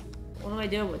 What am I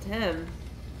doing with him?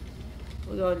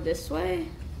 We're going this way?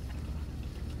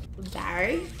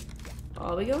 Barry?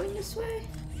 Are we going this way?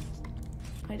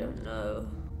 I don't know.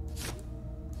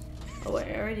 Oh wait,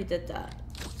 I already did that.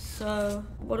 So,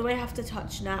 what do I have to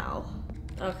touch now?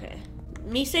 Okay.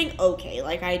 Me saying okay,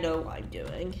 like I know what I'm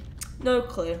doing. No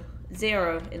clue.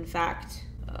 0, in fact.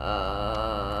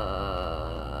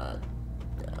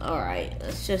 Alright,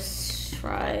 let's just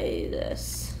try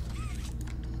this.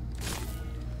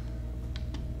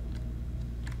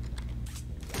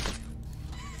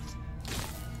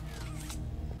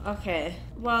 Okay,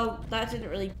 well, that didn't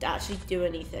really actually do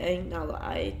anything now that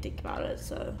I think about it,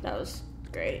 so that was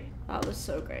great. That was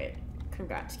so great.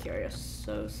 Congrats, Kira, you're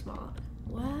so smart.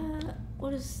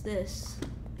 What is this?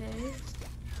 Okay.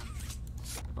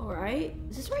 Alright,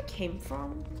 is this where I came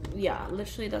from? Yeah,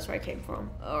 literally that's where I came from.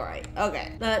 Alright,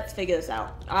 okay, let's figure this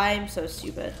out. I'm so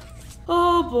stupid.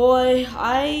 Oh boy,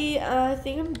 I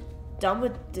think I'm done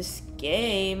with this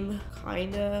game,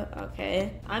 kinda.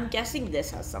 Okay, I'm guessing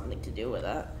this has something to do with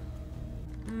it.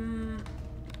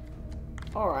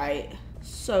 Alright,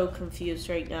 so confused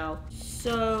right now.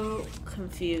 So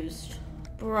confused.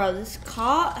 Bro, this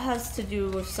cart has to do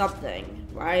with something,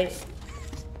 right?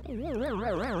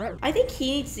 I think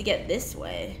he needs to get this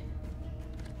way.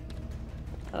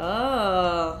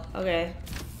 Oh, okay.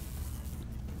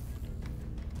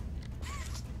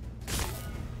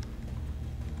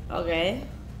 Okay.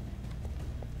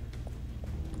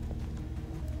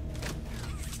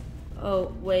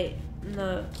 Oh, wait.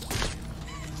 No.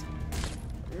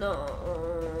 No.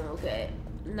 Okay.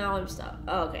 Now I'm stuck.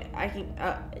 Oh, okay. I can.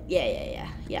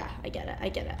 Yeah. I get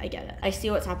it. I see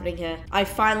what's happening here. I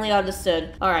finally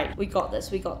understood. All right. We got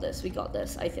this. I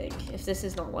think. If this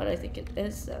is not what I think it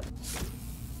is, then.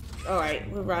 All right.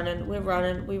 We're running.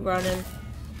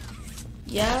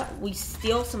 Yeah. We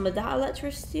steal some of that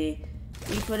electricity.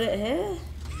 We put it here.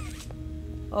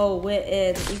 Oh, we're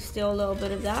in. We steal a little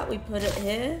bit of that. We put it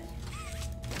here.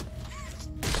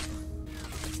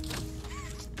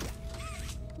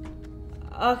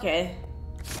 Okay.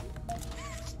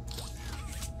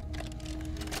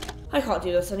 I can't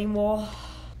do this anymore.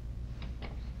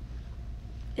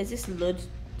 Is this Lud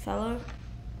fellow?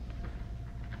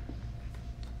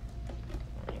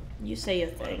 You say your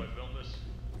thing.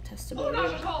 Testimony. Oh,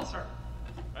 not at all, sir.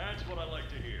 That's what I like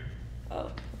to hear. Oh,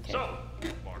 okay. So,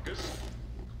 Marcus,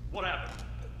 what happened?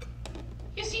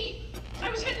 You see,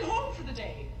 I was heading home for the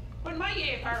day when my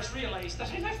AFRs realized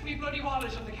that I left my bloody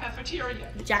wallet in the cafeteria.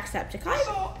 Jacksepticeye?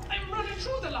 So I'm running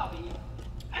through the lobby,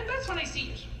 and that's when I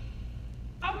see it.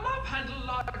 A mop handle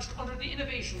lodged under the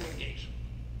innovation room gate.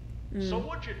 So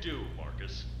what'd you do,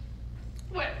 Marcus?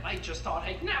 Well, I just thought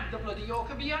I'd nab the bloody yoke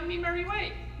and be on me merry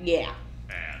way. Yeah.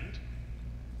 And?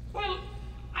 Well,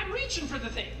 I'm reaching for the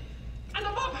thing, and the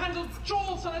mop handle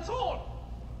jolts on its own.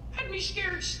 Had me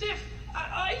scared stiff.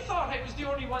 I thought I was the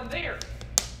only one there.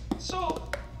 So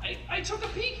I took a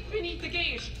peek beneath the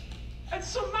gate, and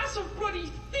some massive bloody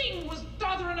thing was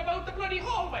doddering about the bloody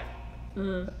hallway.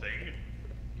 Thing?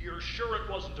 You're sure it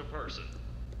wasn't a person?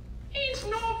 Ain't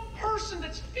no person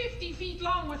that's 50 feet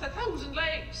long with 1,000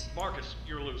 legs. Marcus,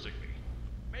 you're losing me.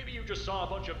 Maybe you just saw a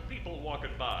bunch of people walking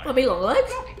by. I'll be long legs.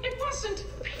 Look, it wasn't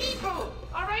people,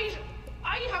 alright?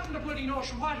 I haven't a bloody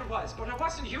notion what it was, but it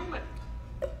wasn't human.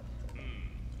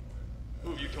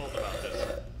 Who have you told about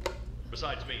this?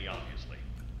 Besides me, obviously.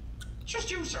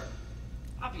 Just you, sir.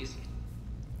 Obviously.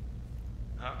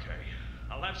 Okay.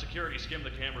 I'll have security skim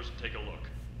the cameras and take a look.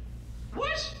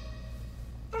 What?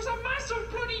 There's a massive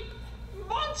bloody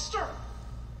monster!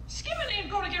 Skimming ain't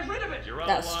gonna get rid of it! You're out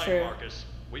That's of line, true. Marcus.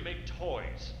 We make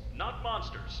toys, not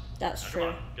monsters. That's now, true.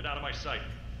 Come on, get out of my sight.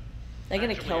 They're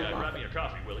gonna Actually, kill grab me. me a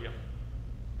coffee, will you?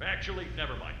 Actually,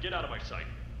 never mind. Get out of my sight.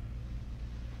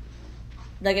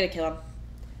 They're gonna kill him.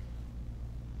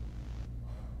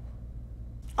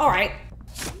 Alright.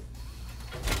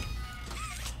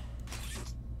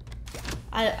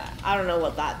 I don't know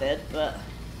what that did, but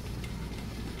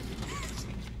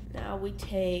now we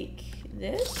take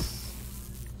this.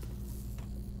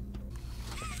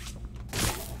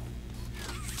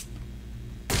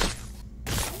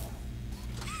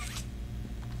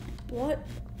 What?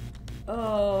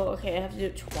 Oh, okay, I have to do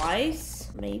it twice,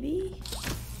 maybe?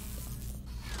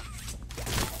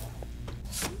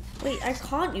 Wait, I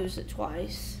can't use it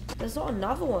twice. There's not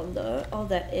another one though. Oh,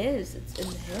 there is. It's in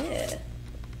here.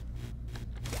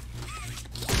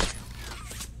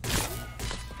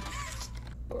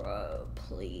 Bro,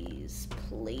 please,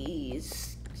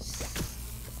 please.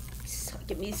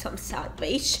 Give me some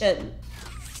salvation.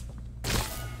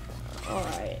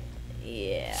 Alright.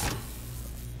 Yeah.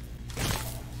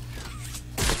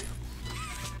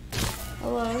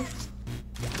 Hello?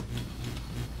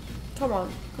 Come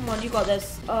on. Come on, you got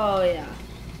this. Oh, yeah.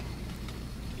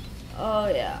 Oh,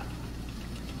 yeah.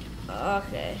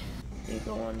 Okay. You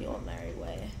go on your merry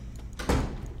way.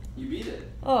 You beat it.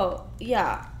 Oh,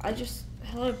 yeah.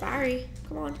 Hello, Barry.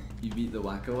 Come on. You beat the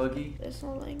Wacka-Wuggy? It's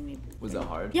not letting me. Was it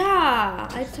hard? Yeah!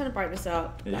 I just turned the brightness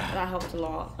up. Yeah. That helped a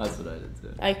lot. That's what I did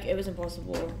too. Like, it was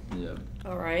impossible. Yeah.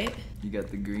 Alright. You got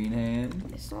the green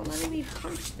hand. It's not letting me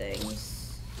punch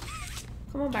things.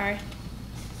 Come on, Barry.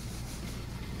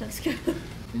 Let's go.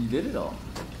 You did it all.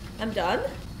 I'm done?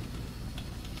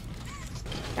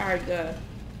 Barry, go.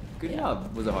 Good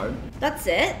job. Was it hard? That's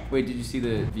it? Wait, did you see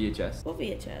the VHS? What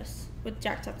VHS? With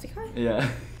Jacksepticeye? Yeah.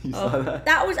 You saw that?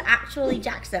 That was actually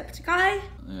Jacksepticeye?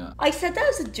 Yeah. I said that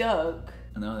was a joke.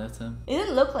 No, that's him. It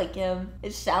didn't look like him.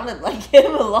 It sounded like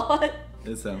him a lot.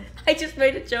 It's him. I just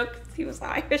made a joke because he was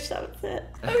Irish, that was it.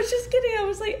 I was just kidding. I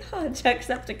was like, oh,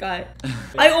 Jacksepticeye.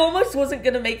 I almost wasn't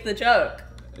going to make the joke.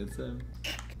 It's him.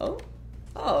 Oh?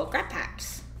 Oh, grab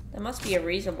packs. There must be a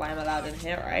reason why I'm allowed in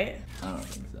here, right? I don't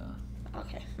think so.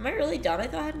 Okay. Am I really done? I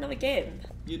thought I had another game.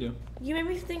 You do. You made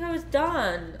me think I was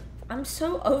done. I'm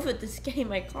so over this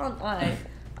game, I can't lie.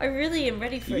 I really am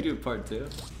ready for You it. can do part 2.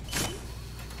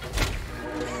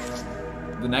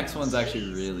 The next one's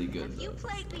actually really good though. You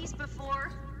played these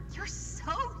before? You're so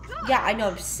good. Yeah, I know,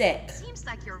 I'm sick. Seems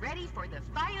like you're ready for the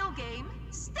final game,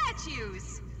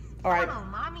 statues. Alright. Follow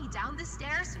mommy down the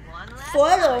stairs one last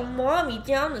Follow time. mommy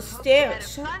down the Hope you had a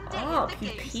stairs. Shut fun day at up, the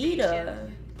you game Peter.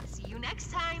 station. See you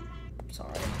next time.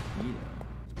 Sorry.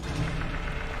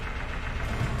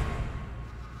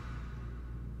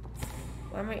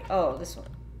 Why am I? Oh, this one.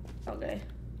 Okay.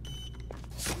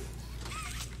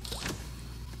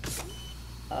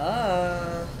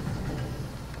 Oh.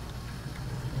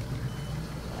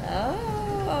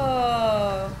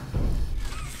 Oh.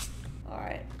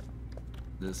 Alright.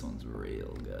 This one's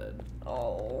real good.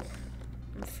 Oh.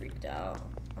 I'm freaked out.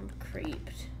 I'm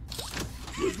creeped.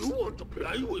 Do you want to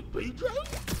play with PJ?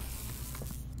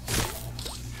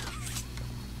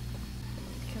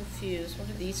 Confused. What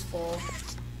are these for?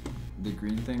 The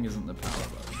green thing isn't the power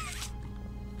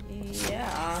button.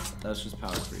 Yeah. That's just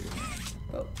power for your hand.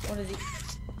 Oh, what are these?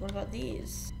 What about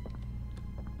these?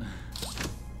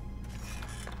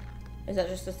 Is that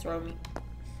just to throw me?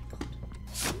 God.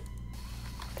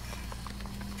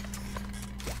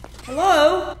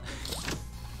 Hello?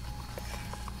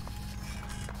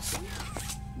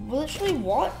 Literally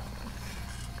what?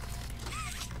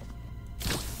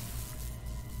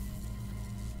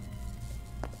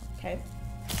 Okay.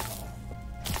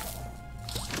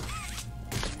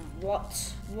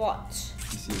 What? What?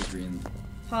 You see the green?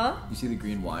 Huh? You see the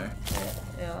green wire?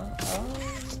 Yeah. Oh.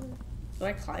 Do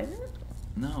I climb it?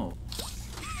 No.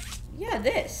 Yeah,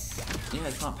 this. Yeah,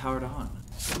 it's not powered on.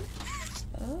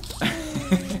 Oh.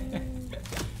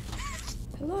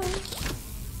 Hello.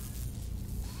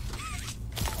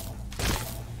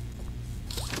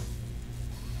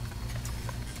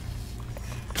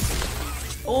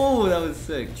 Oh, that was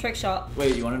sick. Trick shot.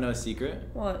 Wait, you want to know a secret?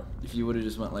 What? If you would have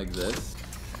just went like this.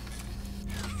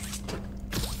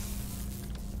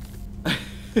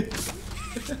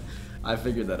 I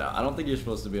figured that out. I don't think you're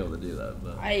supposed to be able to do that,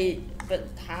 but... But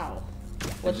how?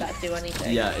 Would that do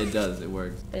anything? Yeah, it does. It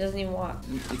works. It doesn't even work.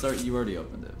 It's already, you already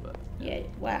opened it, but... Yeah,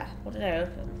 where? What did I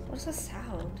open? What's the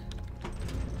sound?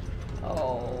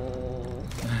 Oh.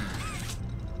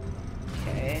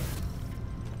 Okay.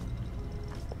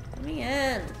 Let me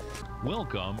in.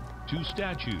 Welcome to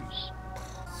Statues.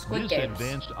 Squid This Games.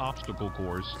 advanced obstacle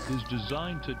course is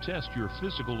designed to test your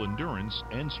physical endurance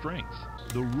and strength.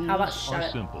 The about rules shut are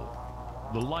it? simple.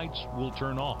 The lights will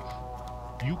turn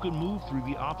off. You can move through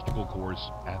the obstacle course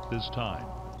at this time.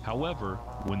 However,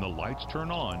 when the lights turn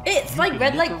on, It's you like can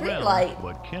red look light, green around, light.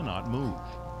 but cannot move.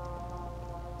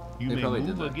 You They may probably did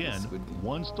move that in again Squid Game.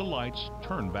 once the lights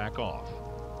turn back off.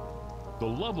 The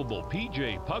lovable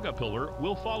PJ Pugapillar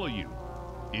will follow you.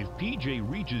 If PJ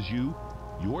reaches you,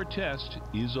 your test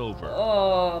is over.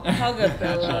 Oh, That's all.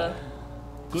 Pugapilla.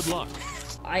 Good luck.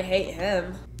 I hate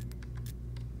him.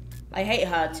 I hate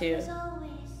her too. It's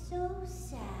always so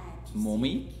sad to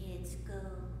Mommy? see kids go.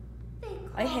 They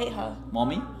I hate her.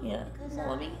 Mommy? Yeah. because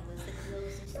Mommy? I was the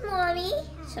closest Mommy?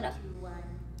 they Shut had up. to one.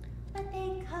 But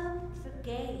they come for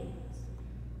games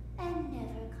and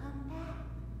never come back.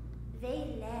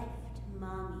 They left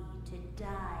Mommy to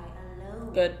die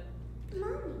alone. Good.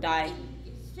 Mommy Die. didn't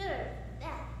deserve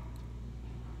that.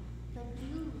 But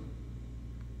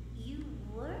you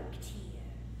worked here.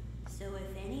 So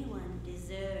if anyone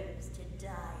deserves to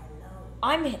die alone,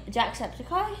 I'm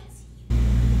Jacksepticeye?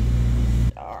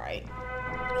 Alright.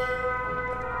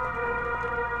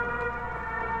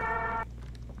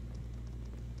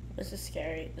 This is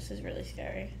scary. This is really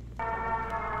scary.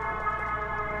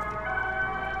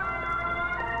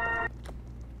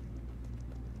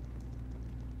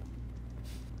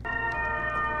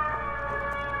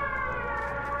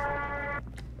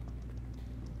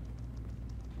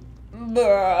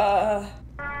 Bruh.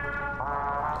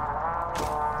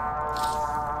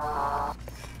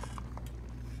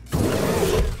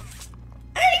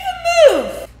 I didn't even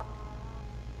move!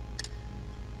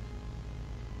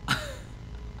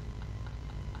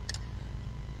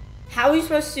 How are we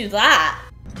supposed to do that?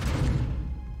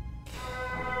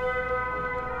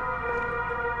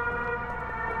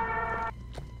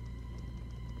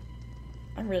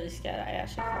 I'm really scared. I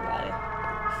actually can't lie.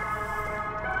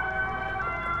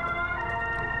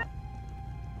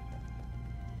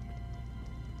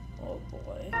 Oh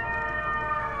boy.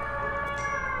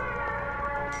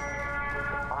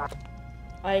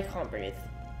 I can't breathe.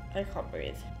 I can't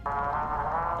breathe.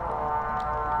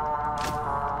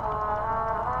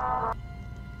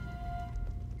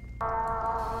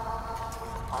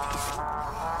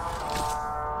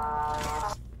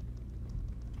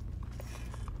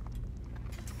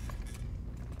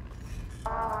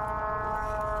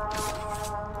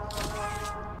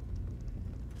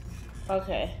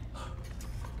 Okay.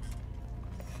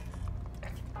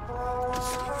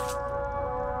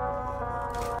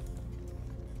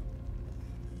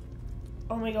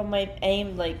 Oh my god, my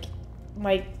aim, like,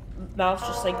 my mouse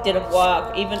just, like, didn't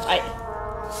work. Even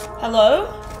Hello?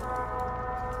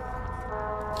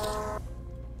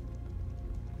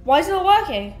 Why is it not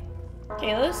working?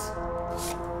 Kayla's?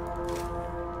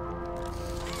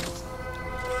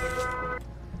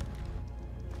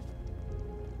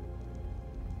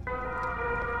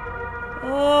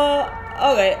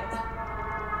 Okay.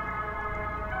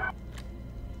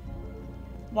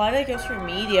 Why did I go through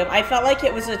medium? I felt like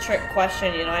it was a trick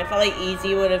question, you know? I felt like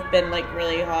easy would have been, like,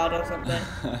 really hard or something.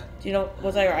 Do you know,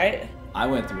 was I right? I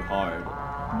went through hard.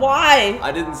 Why?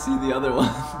 I didn't see the other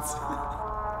ones.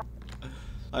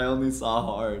 I only saw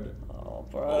hard. Oh,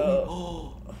 bro.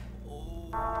 Oh,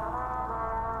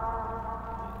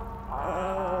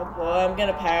 boy, I'm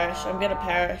gonna perish. I'm gonna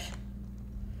perish.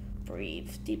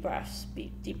 Breathe. Deep breaths.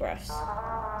 Deep breaths.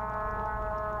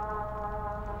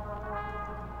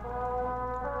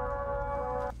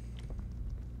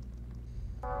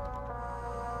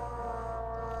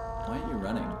 Why aren't you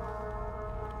running?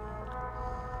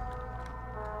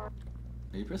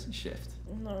 Are you pressing shift?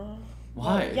 No.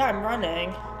 Why? Yeah, I'm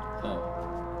running.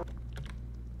 Oh.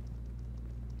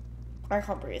 I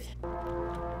can't breathe.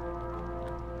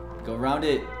 Go around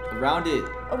it. Around it.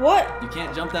 What? You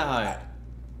can't jump that high.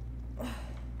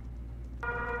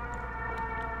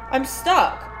 I'm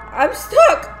stuck. I'm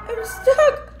stuck. I'm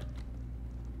stuck.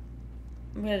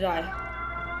 I'm gonna die.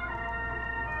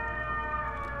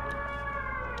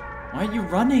 Why are you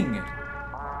running?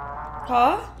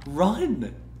 Huh?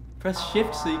 Run. Press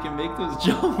shift so you can make those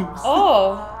jumps.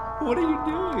 Oh. What are you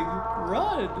doing?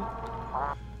 Run.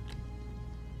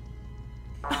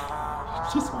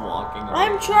 Just walking around.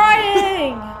 I'm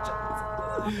trying.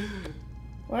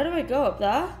 Where do I go? Up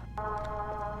there?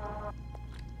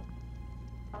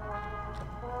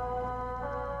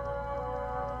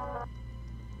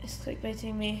 It's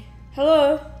clickbaiting me.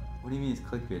 Hello? What do you mean it's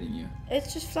clickbaiting you?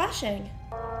 It's just flashing.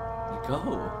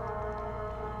 Go.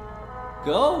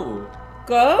 Go.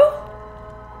 Go?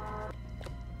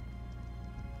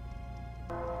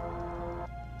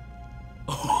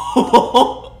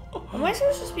 Am I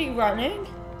supposed to just be running?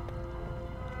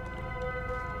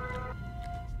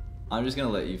 I'm just gonna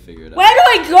let you figure it out. Where do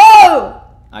I go?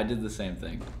 I did the same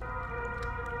thing.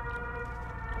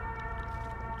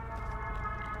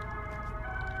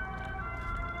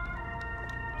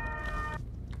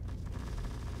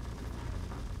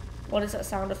 What is that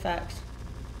sound effect?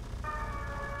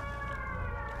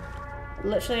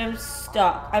 Literally, I'm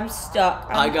stuck. I'm stuck.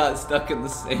 I got stuck in the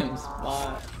same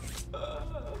spot.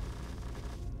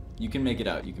 You can make it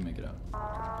out. You can make it out.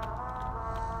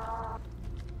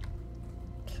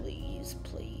 Please,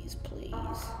 please,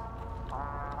 please.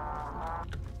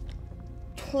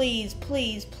 Please,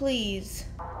 please, please.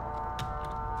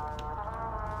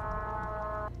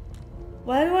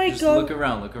 Where do I Just go? look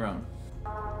around. Look around.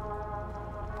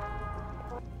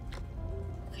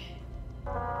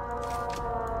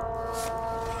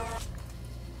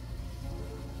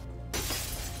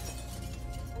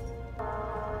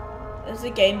 Is the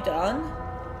game done?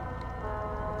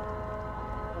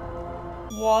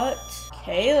 What?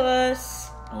 Kalis.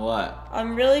 What?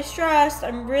 I'm really stressed.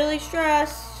 I'm really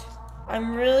stressed.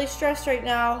 I'm really stressed right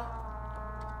now.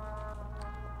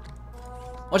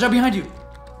 Watch out behind you.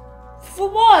 For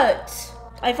what?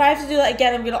 If I have to do that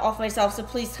again, I'm gonna off myself, so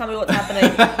please tell me what's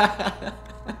happening.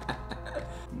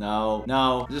 No,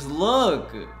 no, just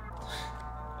look.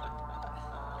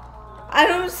 I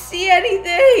don't see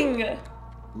anything.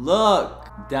 Look,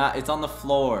 it's on the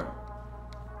floor.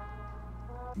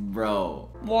 Bro.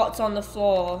 What's on the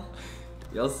floor?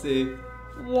 You'll see.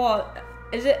 What?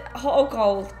 Is it hot or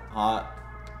cold? Hot.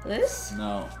 This?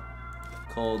 No.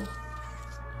 Cold.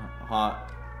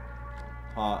 Hot.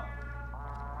 Hot.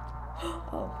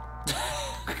 Oh.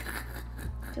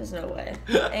 There's no way.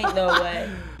 Ain't no way.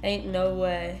 Ain't no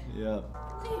way. Yeah.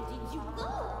 Where did you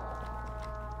go?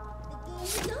 The game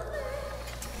is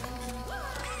over.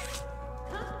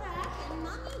 Come back and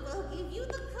Mommy will give you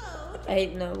the code.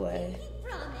 Ain't no way.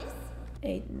 Promise.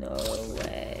 Ain't no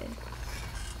way.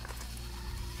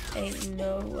 Ain't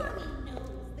no way. Mommy knows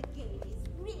the game is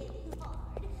really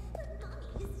hard, but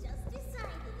Mommy has just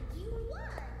decided you won.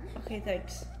 Okay,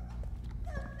 thanks.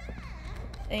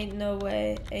 Ain't no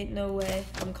way. Ain't no way.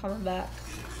 I'm coming back.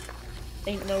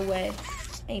 Ain't no way.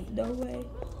 Ain't no way.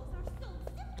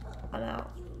 I'm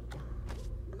out.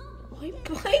 Why are you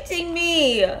biting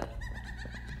me? I'm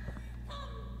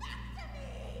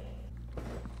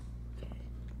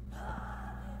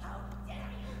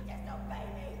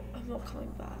not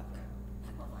coming back.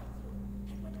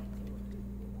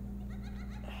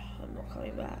 I'm not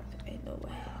coming back. Ain't no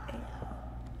way. Ain't.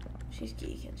 She's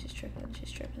geeking. She's tripping.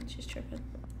 She's tripping. She's tripping.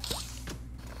 She's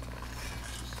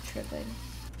tripping.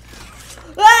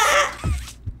 Ah!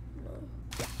 No.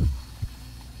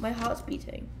 My heart's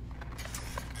beating.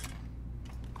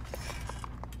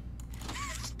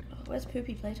 Oh, where's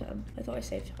Poopy Playtime? I thought I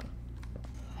saved her.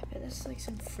 I bet there's like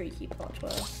some freaky plot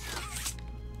twist.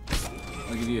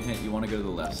 I'll give you a hint. You want to go to the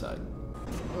left side.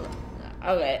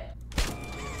 Okay.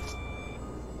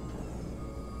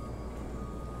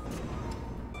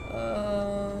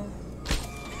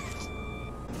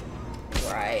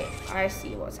 Right. I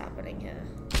see what's happening here.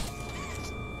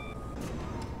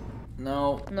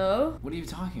 No. No? What are you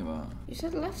talking about? You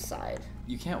said left side.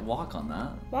 You can't walk on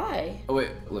that. Why? Oh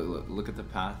wait, look at the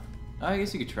path. I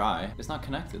guess you could try. It's not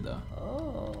connected though.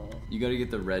 Oh. You gotta get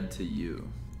the red to you.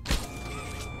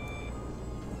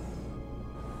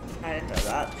 I didn't know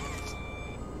that.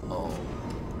 Oh.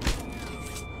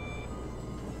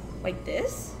 Like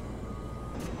this?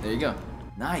 There you go.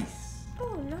 Nice.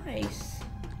 Oh, nice.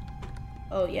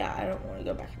 Oh yeah, I don't want to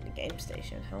go back in the game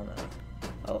station. Hell no.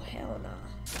 Oh hell no.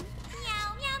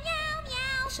 Meow, meow, meow,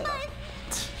 meow. Shut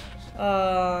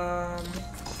up.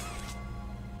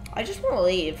 I just want to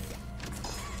leave.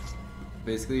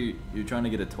 Basically, you're trying to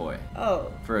get a toy.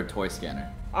 Oh. For a toy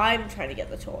scanner. I'm trying to get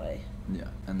the toy. Yeah,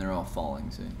 and they're all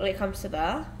falling, see? When it comes to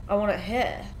that, I want it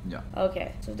here. Yeah.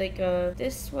 Okay, so they go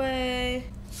this way,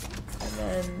 and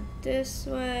then this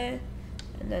way,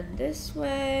 and then this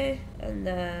way, and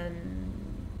then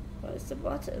where's the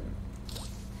button?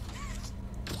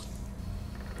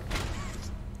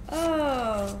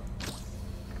 Oh.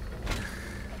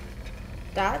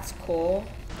 That's cool.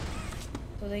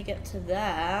 So they get to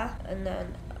there, and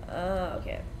then,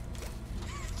 okay.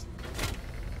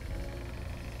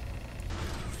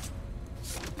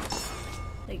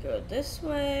 They go this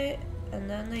way, and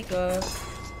then they go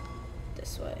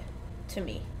this way. To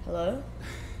me. Hello?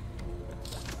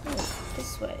 Oh,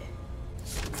 this way.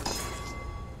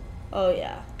 Oh,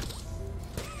 yeah.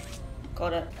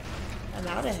 Got it. I'm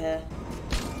out of here.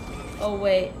 Oh,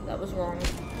 wait. That was wrong.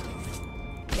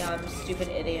 Yeah, I'm a stupid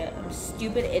idiot. I'm a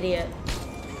stupid idiot.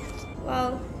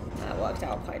 Well, that worked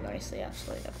out quite nicely,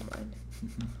 actually. Never mind.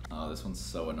 Oh, this one's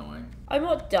so annoying. I'm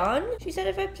not done? She said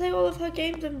if I play all of her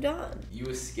games, I'm done. You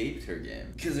escaped her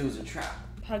game. Because it was a trap.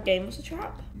 Her game was a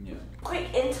trap? Yeah.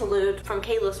 Quick interlude from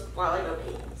Kalis while I go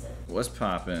pee. What's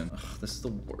poppin'? Ugh, this is the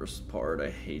worst part. I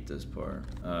hate this part.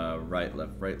 Right,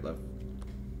 left, right, left.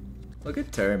 Look at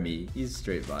Termy. He's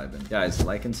straight vibing. Guys,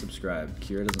 like and subscribe.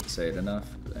 Kira doesn't say it enough,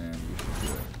 and you should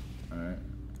do it. Alright?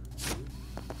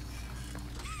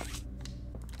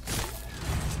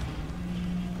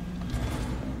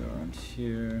 Go around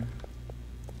here.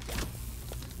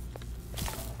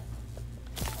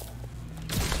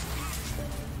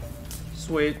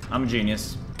 Sweet. I'm a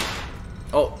genius.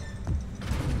 Oh!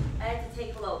 I had to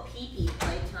take a little pee-pee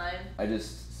playtime. I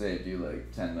just saved you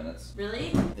like 10 minutes.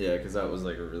 Really? Yeah, because that was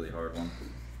like a really hard one.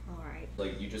 Alright.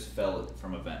 Like you just fell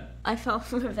from a vent. I fell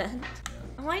from a vent.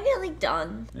 Yeah. Am I nearly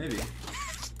done? Maybe.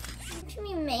 What do you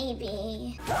mean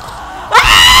maybe?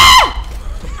 I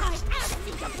asked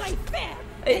you to play fair,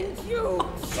 and you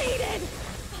cheated!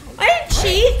 I didn't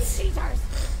cheat! Cheaters!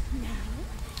 Now,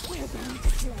 we're going to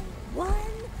play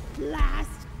one last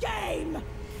game!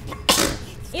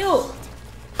 Ew!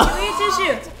 Give me a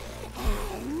tissue!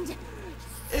 And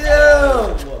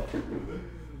Ew!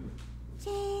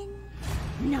 10,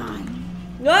 9,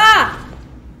 Ah!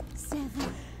 7,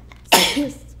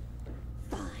 6,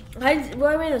 5.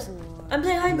 I'm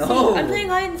playing hide and No. seek. I'm playing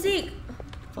hide and seek.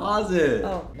 Pause it.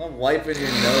 Oh. I'm not wiping your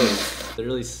nose.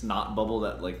 Literally snot bubbled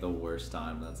at like the worst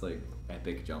time. That's like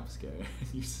epic jump scare.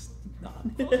 You snot.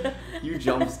 You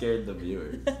jump scared the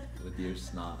viewers with your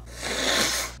snot.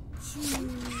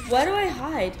 Why do I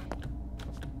hide?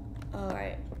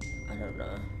 Alright. I don't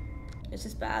know. Is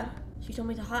this bad? She told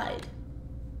me to hide.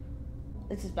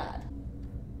 This is bad.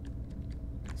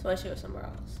 So I should go somewhere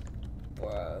else.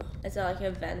 Bro. Is that like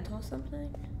a vent or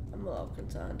something? I'm a little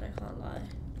concerned, I can't lie.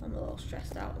 I'm a little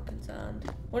stressed out and concerned.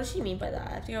 What does she mean by that?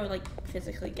 I have to go like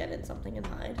physically get in something and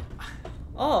hide.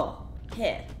 Oh,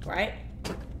 here, right?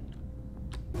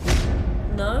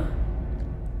 No?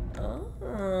 Oh.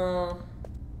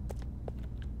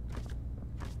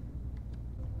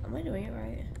 Am I doing it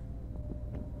right?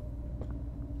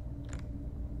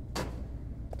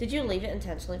 Did you leave it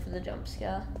intentionally for the jump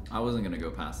scare? I wasn't gonna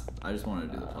go past. I just wanted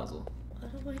to do the puzzle. Oh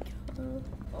my god.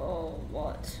 Oh,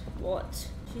 what? What?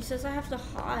 She says I have to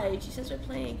hide. She says we're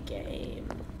playing a game.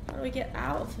 How do we get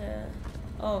out of here?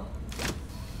 Oh.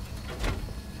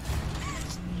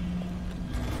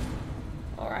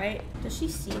 Alright. Does she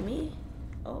see me?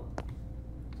 Oh.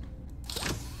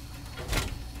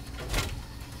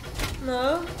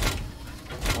 No?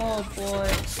 Oh boy.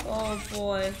 Oh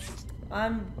boy.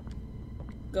 I'm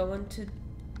going to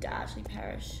actually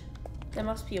perish. There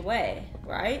must be a way,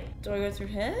 right? Do I go through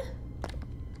here?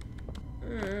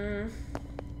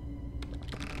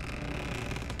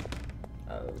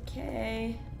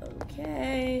 Okay.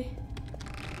 Okay.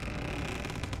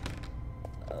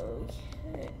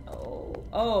 Okay.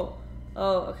 Oh,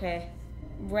 okay.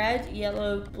 Red,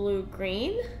 yellow, blue,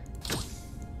 green.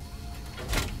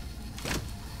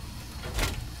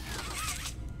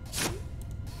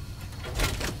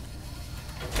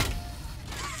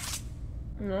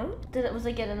 No? Was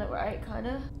I getting it right,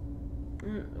 kinda?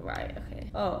 Right, okay.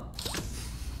 Oh.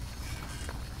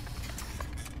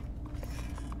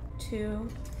 2.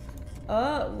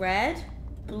 Oh, red,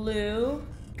 blue,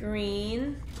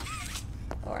 green.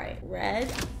 Alright,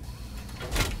 red,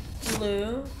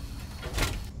 blue,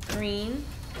 green,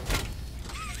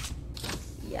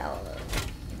 yellow.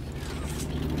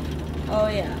 Oh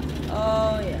yeah,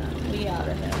 oh yeah. We out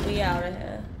of here, we out of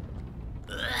here.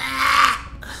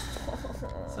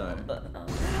 Sorry.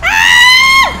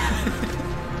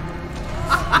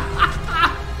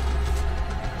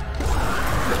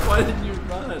 Why didn't you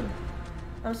run?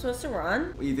 I'm supposed to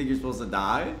run? You think you're supposed to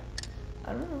die?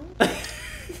 I don't know.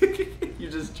 You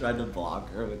just tried to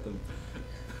block her with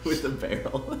the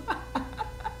barrel.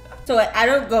 So I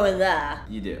don't go in there.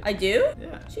 You do. I do?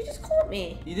 Yeah. She just caught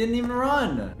me. You didn't even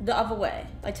run. The other way.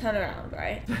 I turn around,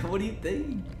 right? What do you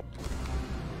think?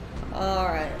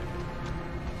 Alright.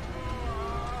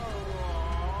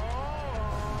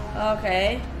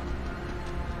 Okay.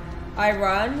 I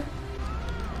run.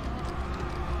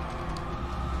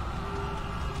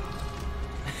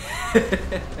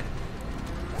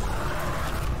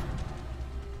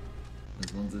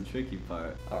 This one's the tricky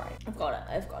part. Alright, I've got it.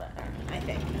 I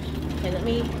think. Okay, let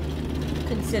me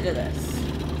consider this.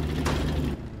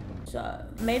 So,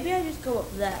 maybe I just go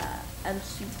up there and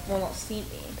she will not see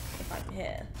me if I'm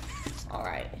here.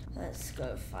 Alright, let's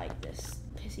go fight this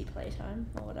pissy Playtime,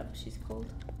 or whatever she's called.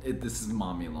 This is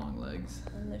mommy long legs.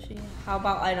 And is she? How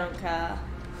about I don't care?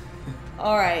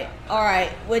 Alright,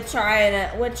 we're trying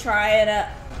it. I was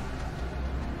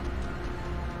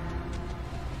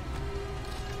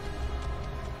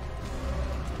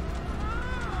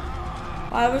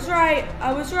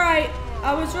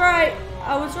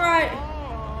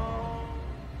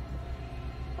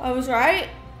right.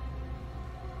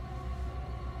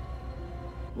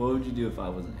 What would you do if I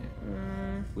wasn't here?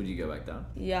 Would you go back down?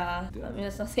 Yeah, I mean,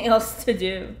 there's nothing else to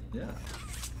do. Yeah.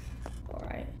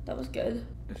 Alright, that was good.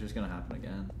 It's just gonna happen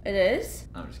again. It is?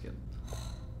 I'm just kidding.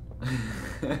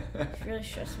 It really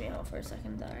stressed me out for a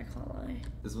second there, I can't lie.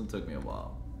 This one took me a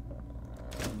while.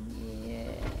 Yeah.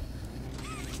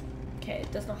 Okay,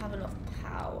 it does not have enough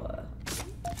power.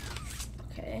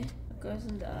 Okay, it goes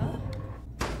in there.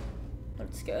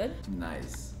 That's good.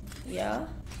 Nice. Yeah.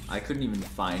 I couldn't even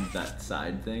find that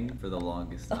side thing for the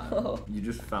longest time. Oh. You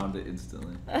just found it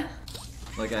instantly.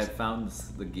 Like I found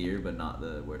the gear, but not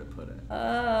the where to put it.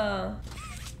 Oh.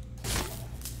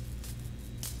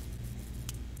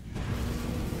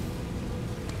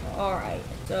 Alright,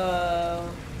 so...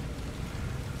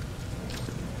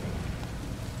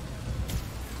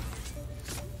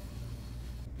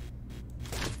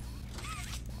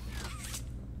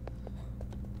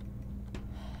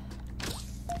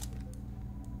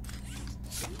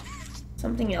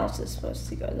 Something else is supposed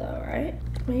to go though, right?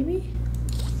 Maybe?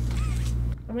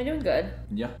 Am I doing good?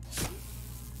 Yeah.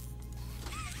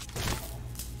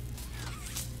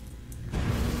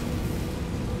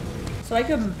 So I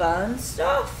can burn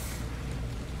stuff?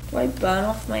 Do I burn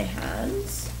off my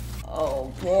hands?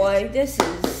 Oh boy, this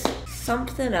is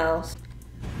something else.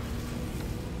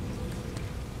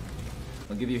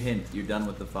 I'll give you a hint. You're done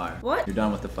with the fire. What? You're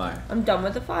done with the fire. I'm done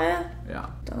with the fire? Yeah.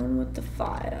 Done with the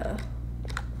fire.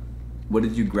 What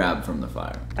did you grab from the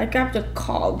fire? I grabbed a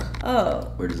cog.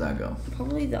 Oh. Where does that go?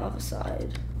 Probably the other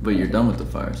side. But you're done with the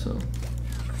fire, so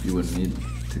you wouldn't need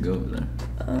to go over there.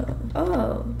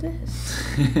 Oh, this.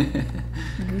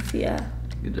 Goofy, yeah.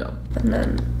 Good job. And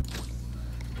then,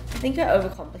 I think I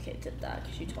overcomplicated that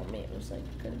because you told me it was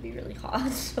like going to be really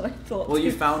hard, so I thought. Well,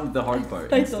 you found the hard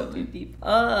part I thought too deep.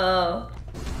 Oh.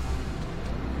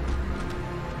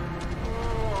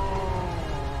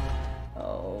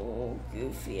 Oh,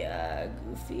 Goofy,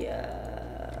 Goofy.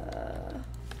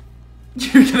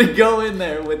 You're gonna go in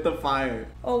there with the fire.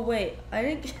 Oh wait, I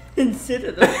didn't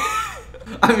consider that.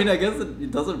 I mean, I guess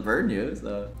it doesn't burn you,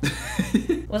 so.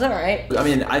 Was that right? I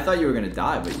mean, I thought you were gonna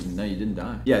die, but no, you didn't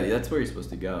die. Yeah, that's where you're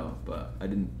supposed to go, but I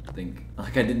didn't think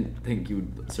you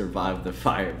would survive the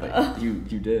fire, but you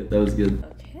did. That was good.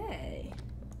 Okay.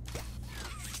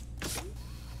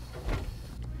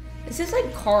 This is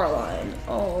like Coraline.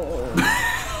 Oh.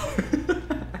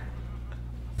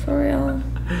 For real.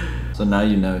 So now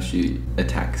you know she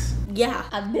attacks. Yeah,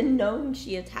 I've been known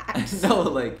she attacks. No,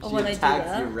 like she when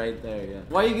attacks you right there, yeah.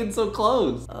 Why are you getting so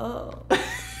close? Oh.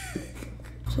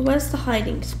 So where's the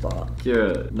hiding spot?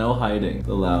 Kira, no hiding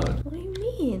allowed. What do you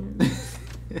mean?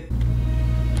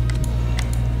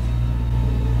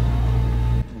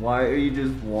 Why are you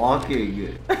just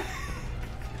walking?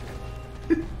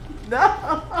 No!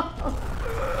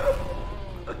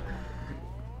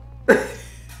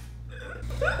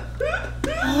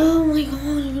 Oh my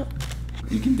god.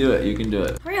 You can do it, you can do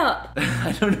it. Hurry up.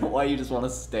 I don't know why you just want to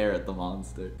stare at the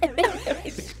monster.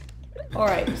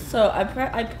 Alright, so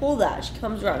I pull that, she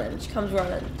comes running,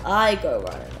 I go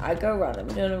running. I'm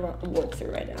doing a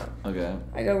walkthrough right now. Okay.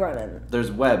 I go running. There's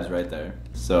webs right there.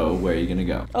 So where are you gonna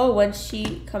go? Oh, when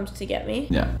she comes to get me?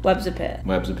 Yeah. Webs appear.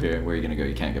 Webs appear. Where are you gonna go?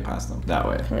 You can't get past them. That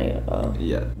way. Can I go? Oh.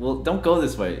 Yeah. Well, don't go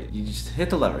this way. You just hit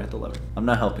the lever, I'm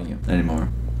not helping you anymore.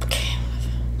 Okay.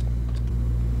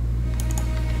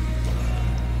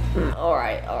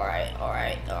 Alright.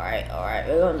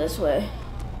 We're going this way.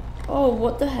 Oh,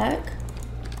 what the heck?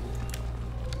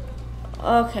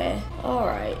 Okay.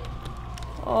 Alright.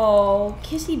 Oh,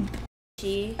 kissy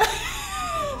bitchy.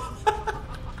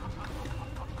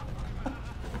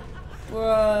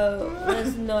 Bro,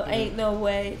 there's ain't no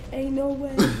way.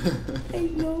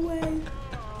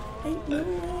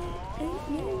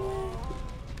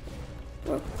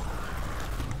 Bro.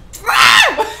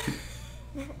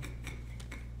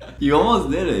 You almost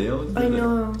did it. I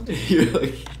know. You're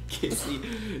like, Kissy.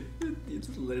 It's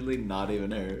literally not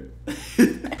even her.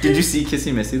 Did you see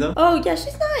Kissy Missy though? Oh yeah,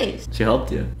 she's nice. She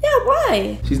helped you. Yeah,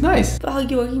 why? She's nice. But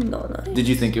Huggy Wuggy not nice. Did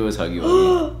you think it was Huggy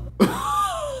Wuggy?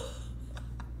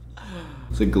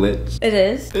 It's a glitch. It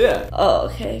is? Yeah. Oh,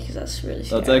 okay, because that's really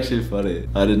scary. That's actually funny.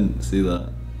 I didn't see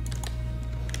that.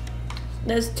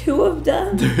 There's two of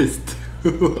them? There's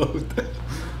two of them.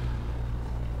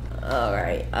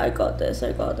 Alright, I got this.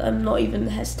 I'm not even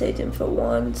hesitating for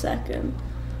 1 second.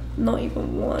 Not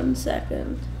even 1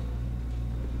 second.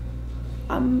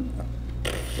 I'm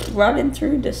running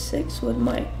through the 6 with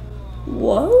my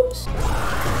woes?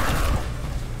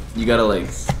 You gotta like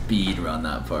speed run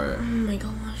that part. Oh my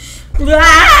gosh.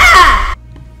 Ah!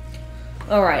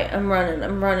 Alright, I'm running,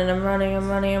 and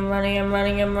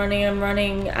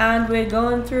we're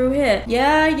going through here.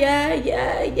 Yeah,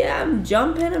 I'm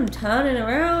jumping, I'm turning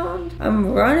around.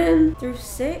 I'm running through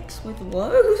 6 with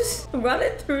woes. I'm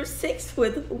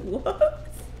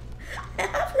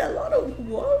having a lot of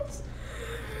woes.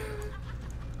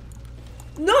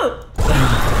 No!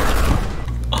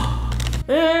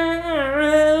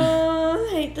 I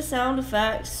hate the sound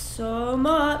effects so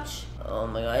much. Oh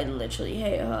my god, I literally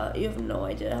hate her. You have no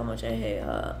idea how much I hate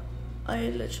her. I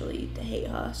literally hate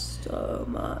her so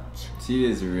much. She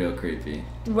is real creepy.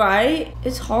 Right?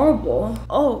 It's horrible.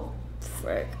 Oh,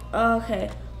 frick.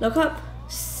 Okay. Look up.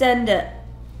 Send it.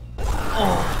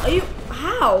 Are you?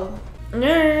 How?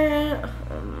 No.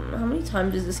 How many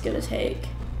times is this gonna take?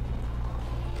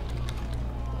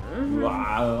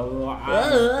 Whoa.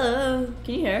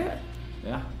 Can you hear it?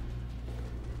 Yeah.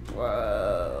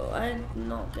 Whoa. I did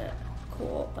not get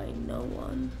caught by no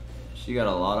one. She got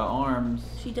a lot of arms.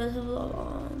 She does have a lot of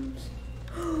arms.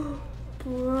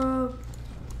 Bro.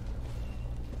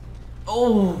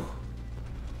 Oh.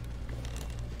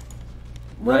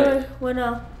 Where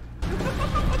now?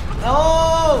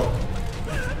 Oh.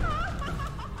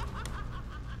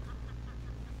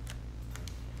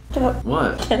 Get up.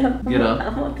 What? Get up. Get up. I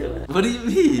don't want to do it. What do you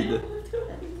mean? I don't want to do it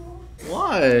anymore.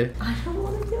 Why? I don't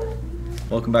want to do it.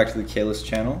 Welcome back to the Kalis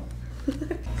channel.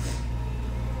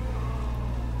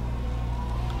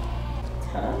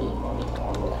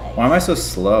 Why am I so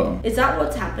slow? Is that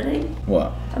what's happening?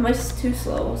 What? Am I too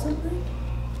slow or something?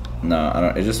 No, I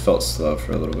don't. It just felt slow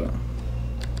for a little bit.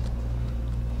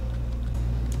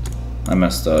 I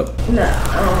messed up. No.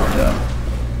 Yeah.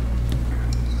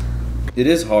 It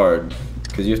is hard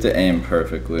because you have to aim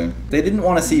perfectly. They didn't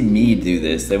want to see me do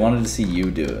this. They wanted to see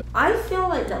you do it. I feel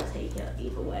like they'll take it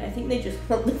either way. I think they just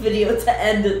want the video to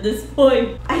end at this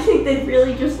point. I think they'd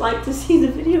really just like to see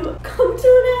the video come to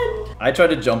an end. I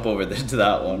tried to jump over to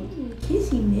that one.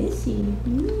 Kissy missy.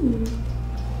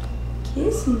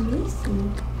 Kissy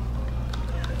missy.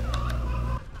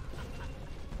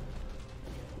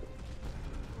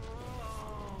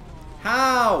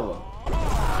 How?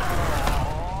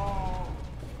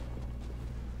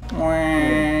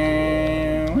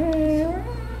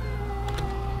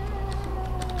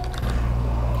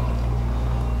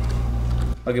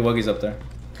 Okay, Wuggy's up there.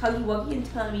 Huggy Wuggy and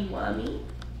Tummy Wummy.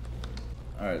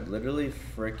 Alright, literally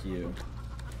frick you.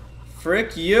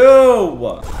 Frick you!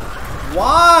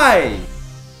 Why?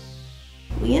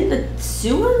 We in the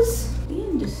sewers? We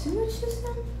in the sewage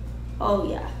system? Oh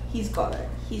yeah, he's got it.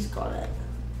 He's got it.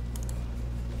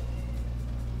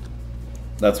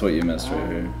 That's what you missed right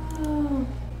here. Oh.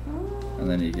 And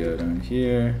then you go down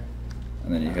here.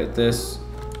 And then you hit this.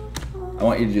 I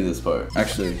want you to do this part.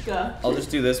 Actually, Go. I'll just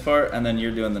do this part and then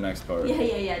you're doing the next part.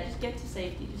 Yeah. Just get to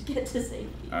safety. Just get to safety.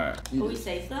 Alright. Are we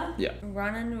safe there? Yeah.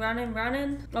 Running.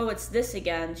 Oh, it's this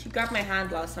again. She grabbed my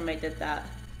hand last time I did that.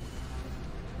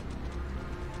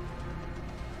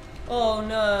 Oh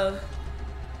no.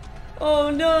 Oh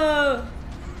no.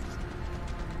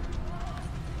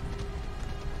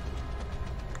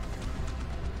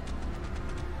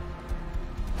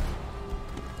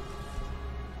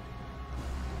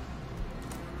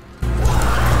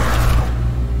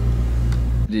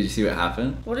 Did you see what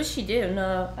happened? What does she do?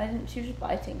 No, I didn't. She was just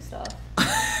biting stuff.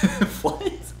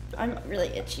 What? I'm really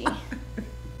itchy.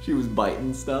 She was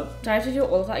biting stuff? Do I have to do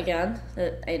all of that again?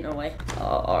 Ain't no way. Oh,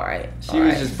 alright. She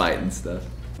was just biting stuff.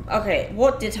 Okay,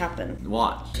 what did happen?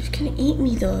 Watch. She's gonna eat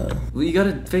me though. Well, you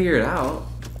gotta figure it out.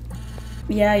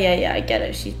 Yeah, I get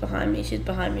it. She's behind me.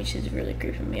 She's really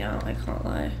creeping me out. I can't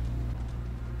lie.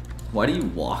 Why do you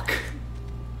walk?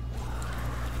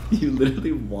 You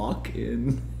literally walk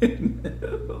in.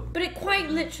 But it quite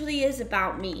literally is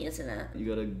about me, isn't it? You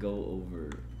gotta go over.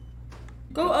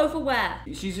 Go over where?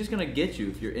 She's just gonna get you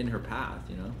if you're in her path,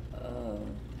 you know? Oh.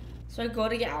 So I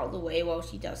gotta get out of the way while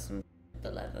she does some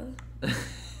the leather.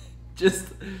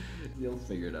 Just, you'll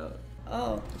figure it out.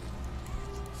 Oh.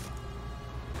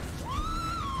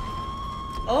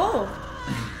 Oh.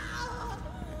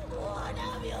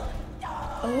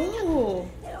 Oh.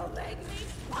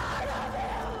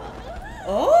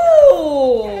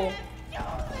 Oh.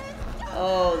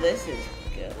 Oh, this is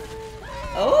good.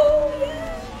 Oh,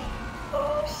 yeah.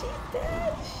 Oh, she's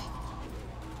dead.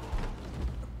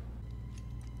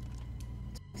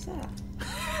 What's that?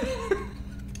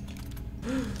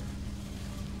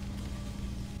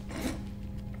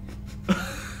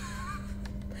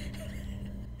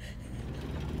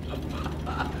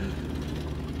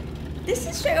 This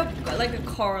is straight up like a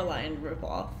Coraline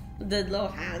ripoff. The little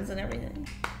hands and everything.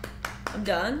 I'm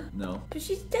done? No. But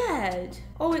she's dead.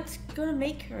 Oh, it's gonna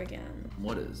make her again.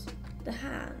 What is? The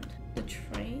hand. The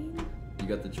train? You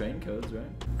got the train codes, right?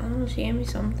 I don't know, she gave me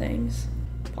some things.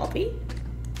 Poppy?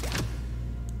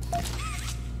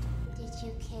 Did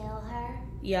you kill her?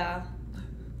 Yeah.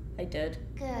 I did.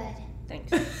 Good.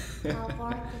 Thanks. I'll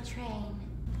board the train.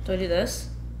 Do I do this?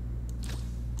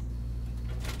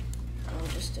 I'll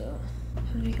just do it. How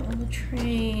do we get on the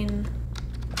train?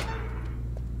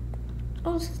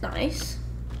 Oh, this is nice.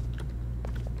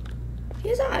 He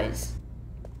has eyes.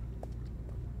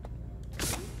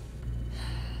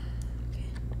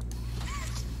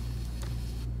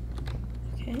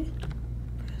 Okay.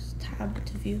 Press tab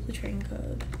to view the train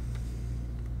code.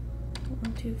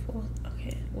 1, 2, 4.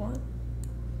 Okay, 1.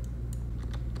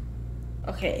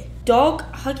 Okay. Dog,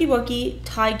 Huggy Wuggy,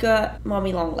 tiger,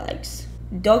 mommy long legs.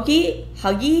 Doggy,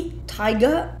 Huggy,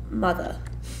 tiger, mother.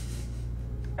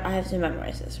 I have to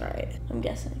memorize this, right? I'm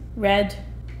guessing. Red,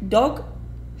 dog,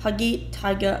 Huggy,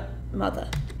 tiger, mother.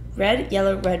 Red,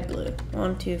 yellow, red, blue.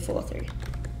 1, 2, 4, 3.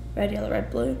 Red, yellow, red,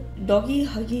 blue. Doggy,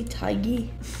 Huggy, tigy.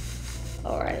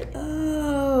 Alright.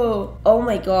 Oh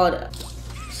my god.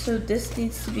 So this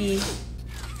needs to be...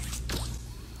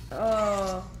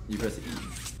 Oh. You press E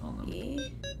on them.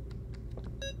 E?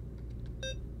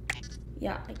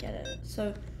 Yeah, I get it.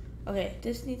 So, okay,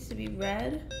 this needs to be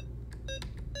red,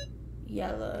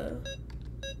 yellow,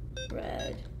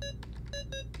 red,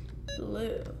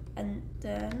 blue. And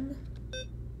then...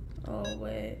 Oh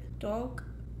wait. Dog,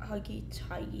 Huggy,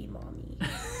 tigy, mommy.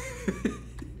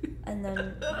 And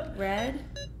then red,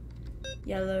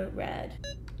 yellow, red,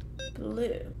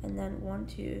 blue. And then 1,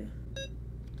 2.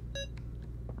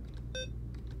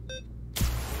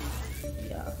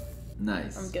 Yeah.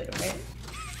 Nice. I'm good, right?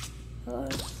 Hello?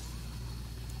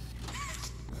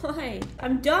 Why?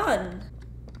 I'm done!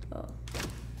 Oh.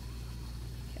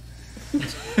 Okay.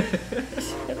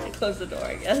 Have to close the door,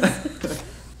 I guess.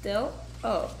 Still?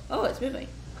 Oh, it's moving.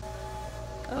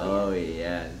 Oh,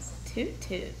 yes. Toot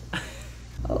toot.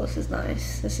 Oh, this is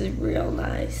nice. This is real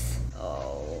nice.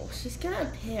 Oh, she's gonna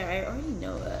appear. I already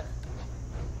know it.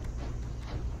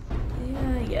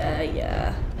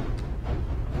 Yeah.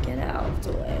 Get out of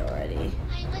the way already.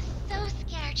 I was so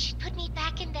scared she'd put me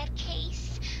back in that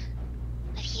case.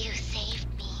 But you saved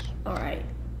me. Alright.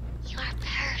 You are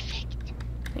perfect.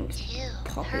 Thanks, Too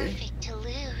Poppy. perfect to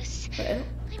lose. Wait,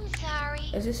 I'm sorry.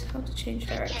 is this how to change I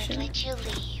can't direction? let you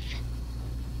leave.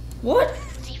 What?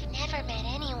 I've never met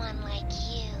anyone like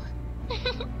you.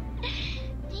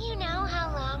 Do you know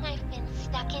how long I've been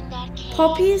stuck in that cave?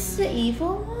 Poppy is the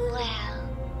evil one? Well,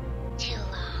 too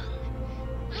long.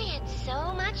 I had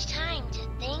so much time to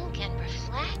think and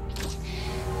reflect.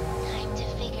 Time to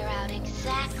figure out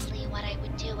exactly what I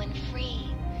would do when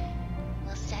free.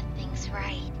 We'll set things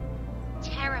right.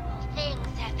 Terrible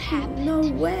things have happened. No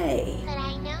way. But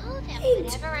I know that Ain't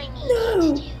whatever I need no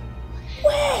you to do,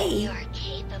 way. you're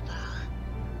capable.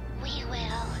 We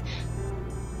will.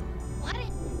 What if...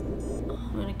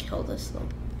 I'm gonna kill this little...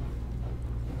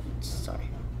 Sorry.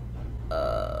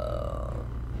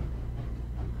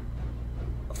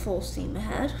 Full steam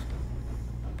ahead.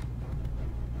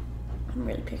 I'm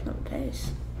really picking up the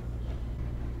pace.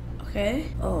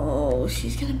 Okay. Oh,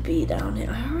 she's gonna be down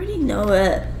here. I already know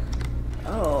it.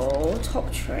 Oh,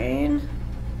 top train.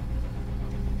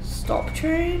 Stop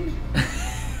train.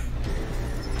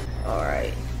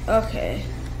 Alright. Okay.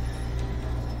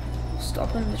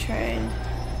 Stopping the train.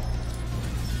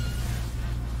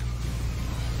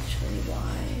 Actually,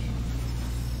 why?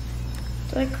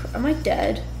 Am I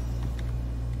dead?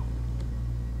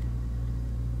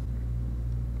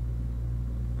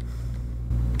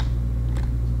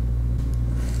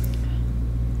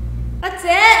 That's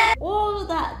it! All of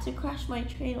that to crash my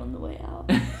train on the way out.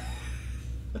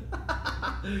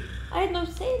 I had no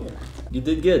say in the matter. You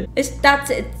did good. That's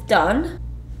it. It's done.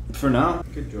 For now.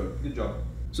 Good job.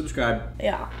 Subscribe.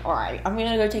 Yeah, alright. I'm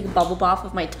gonna go take a bubble bath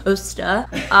with my toaster.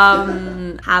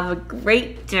 Have a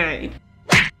great day.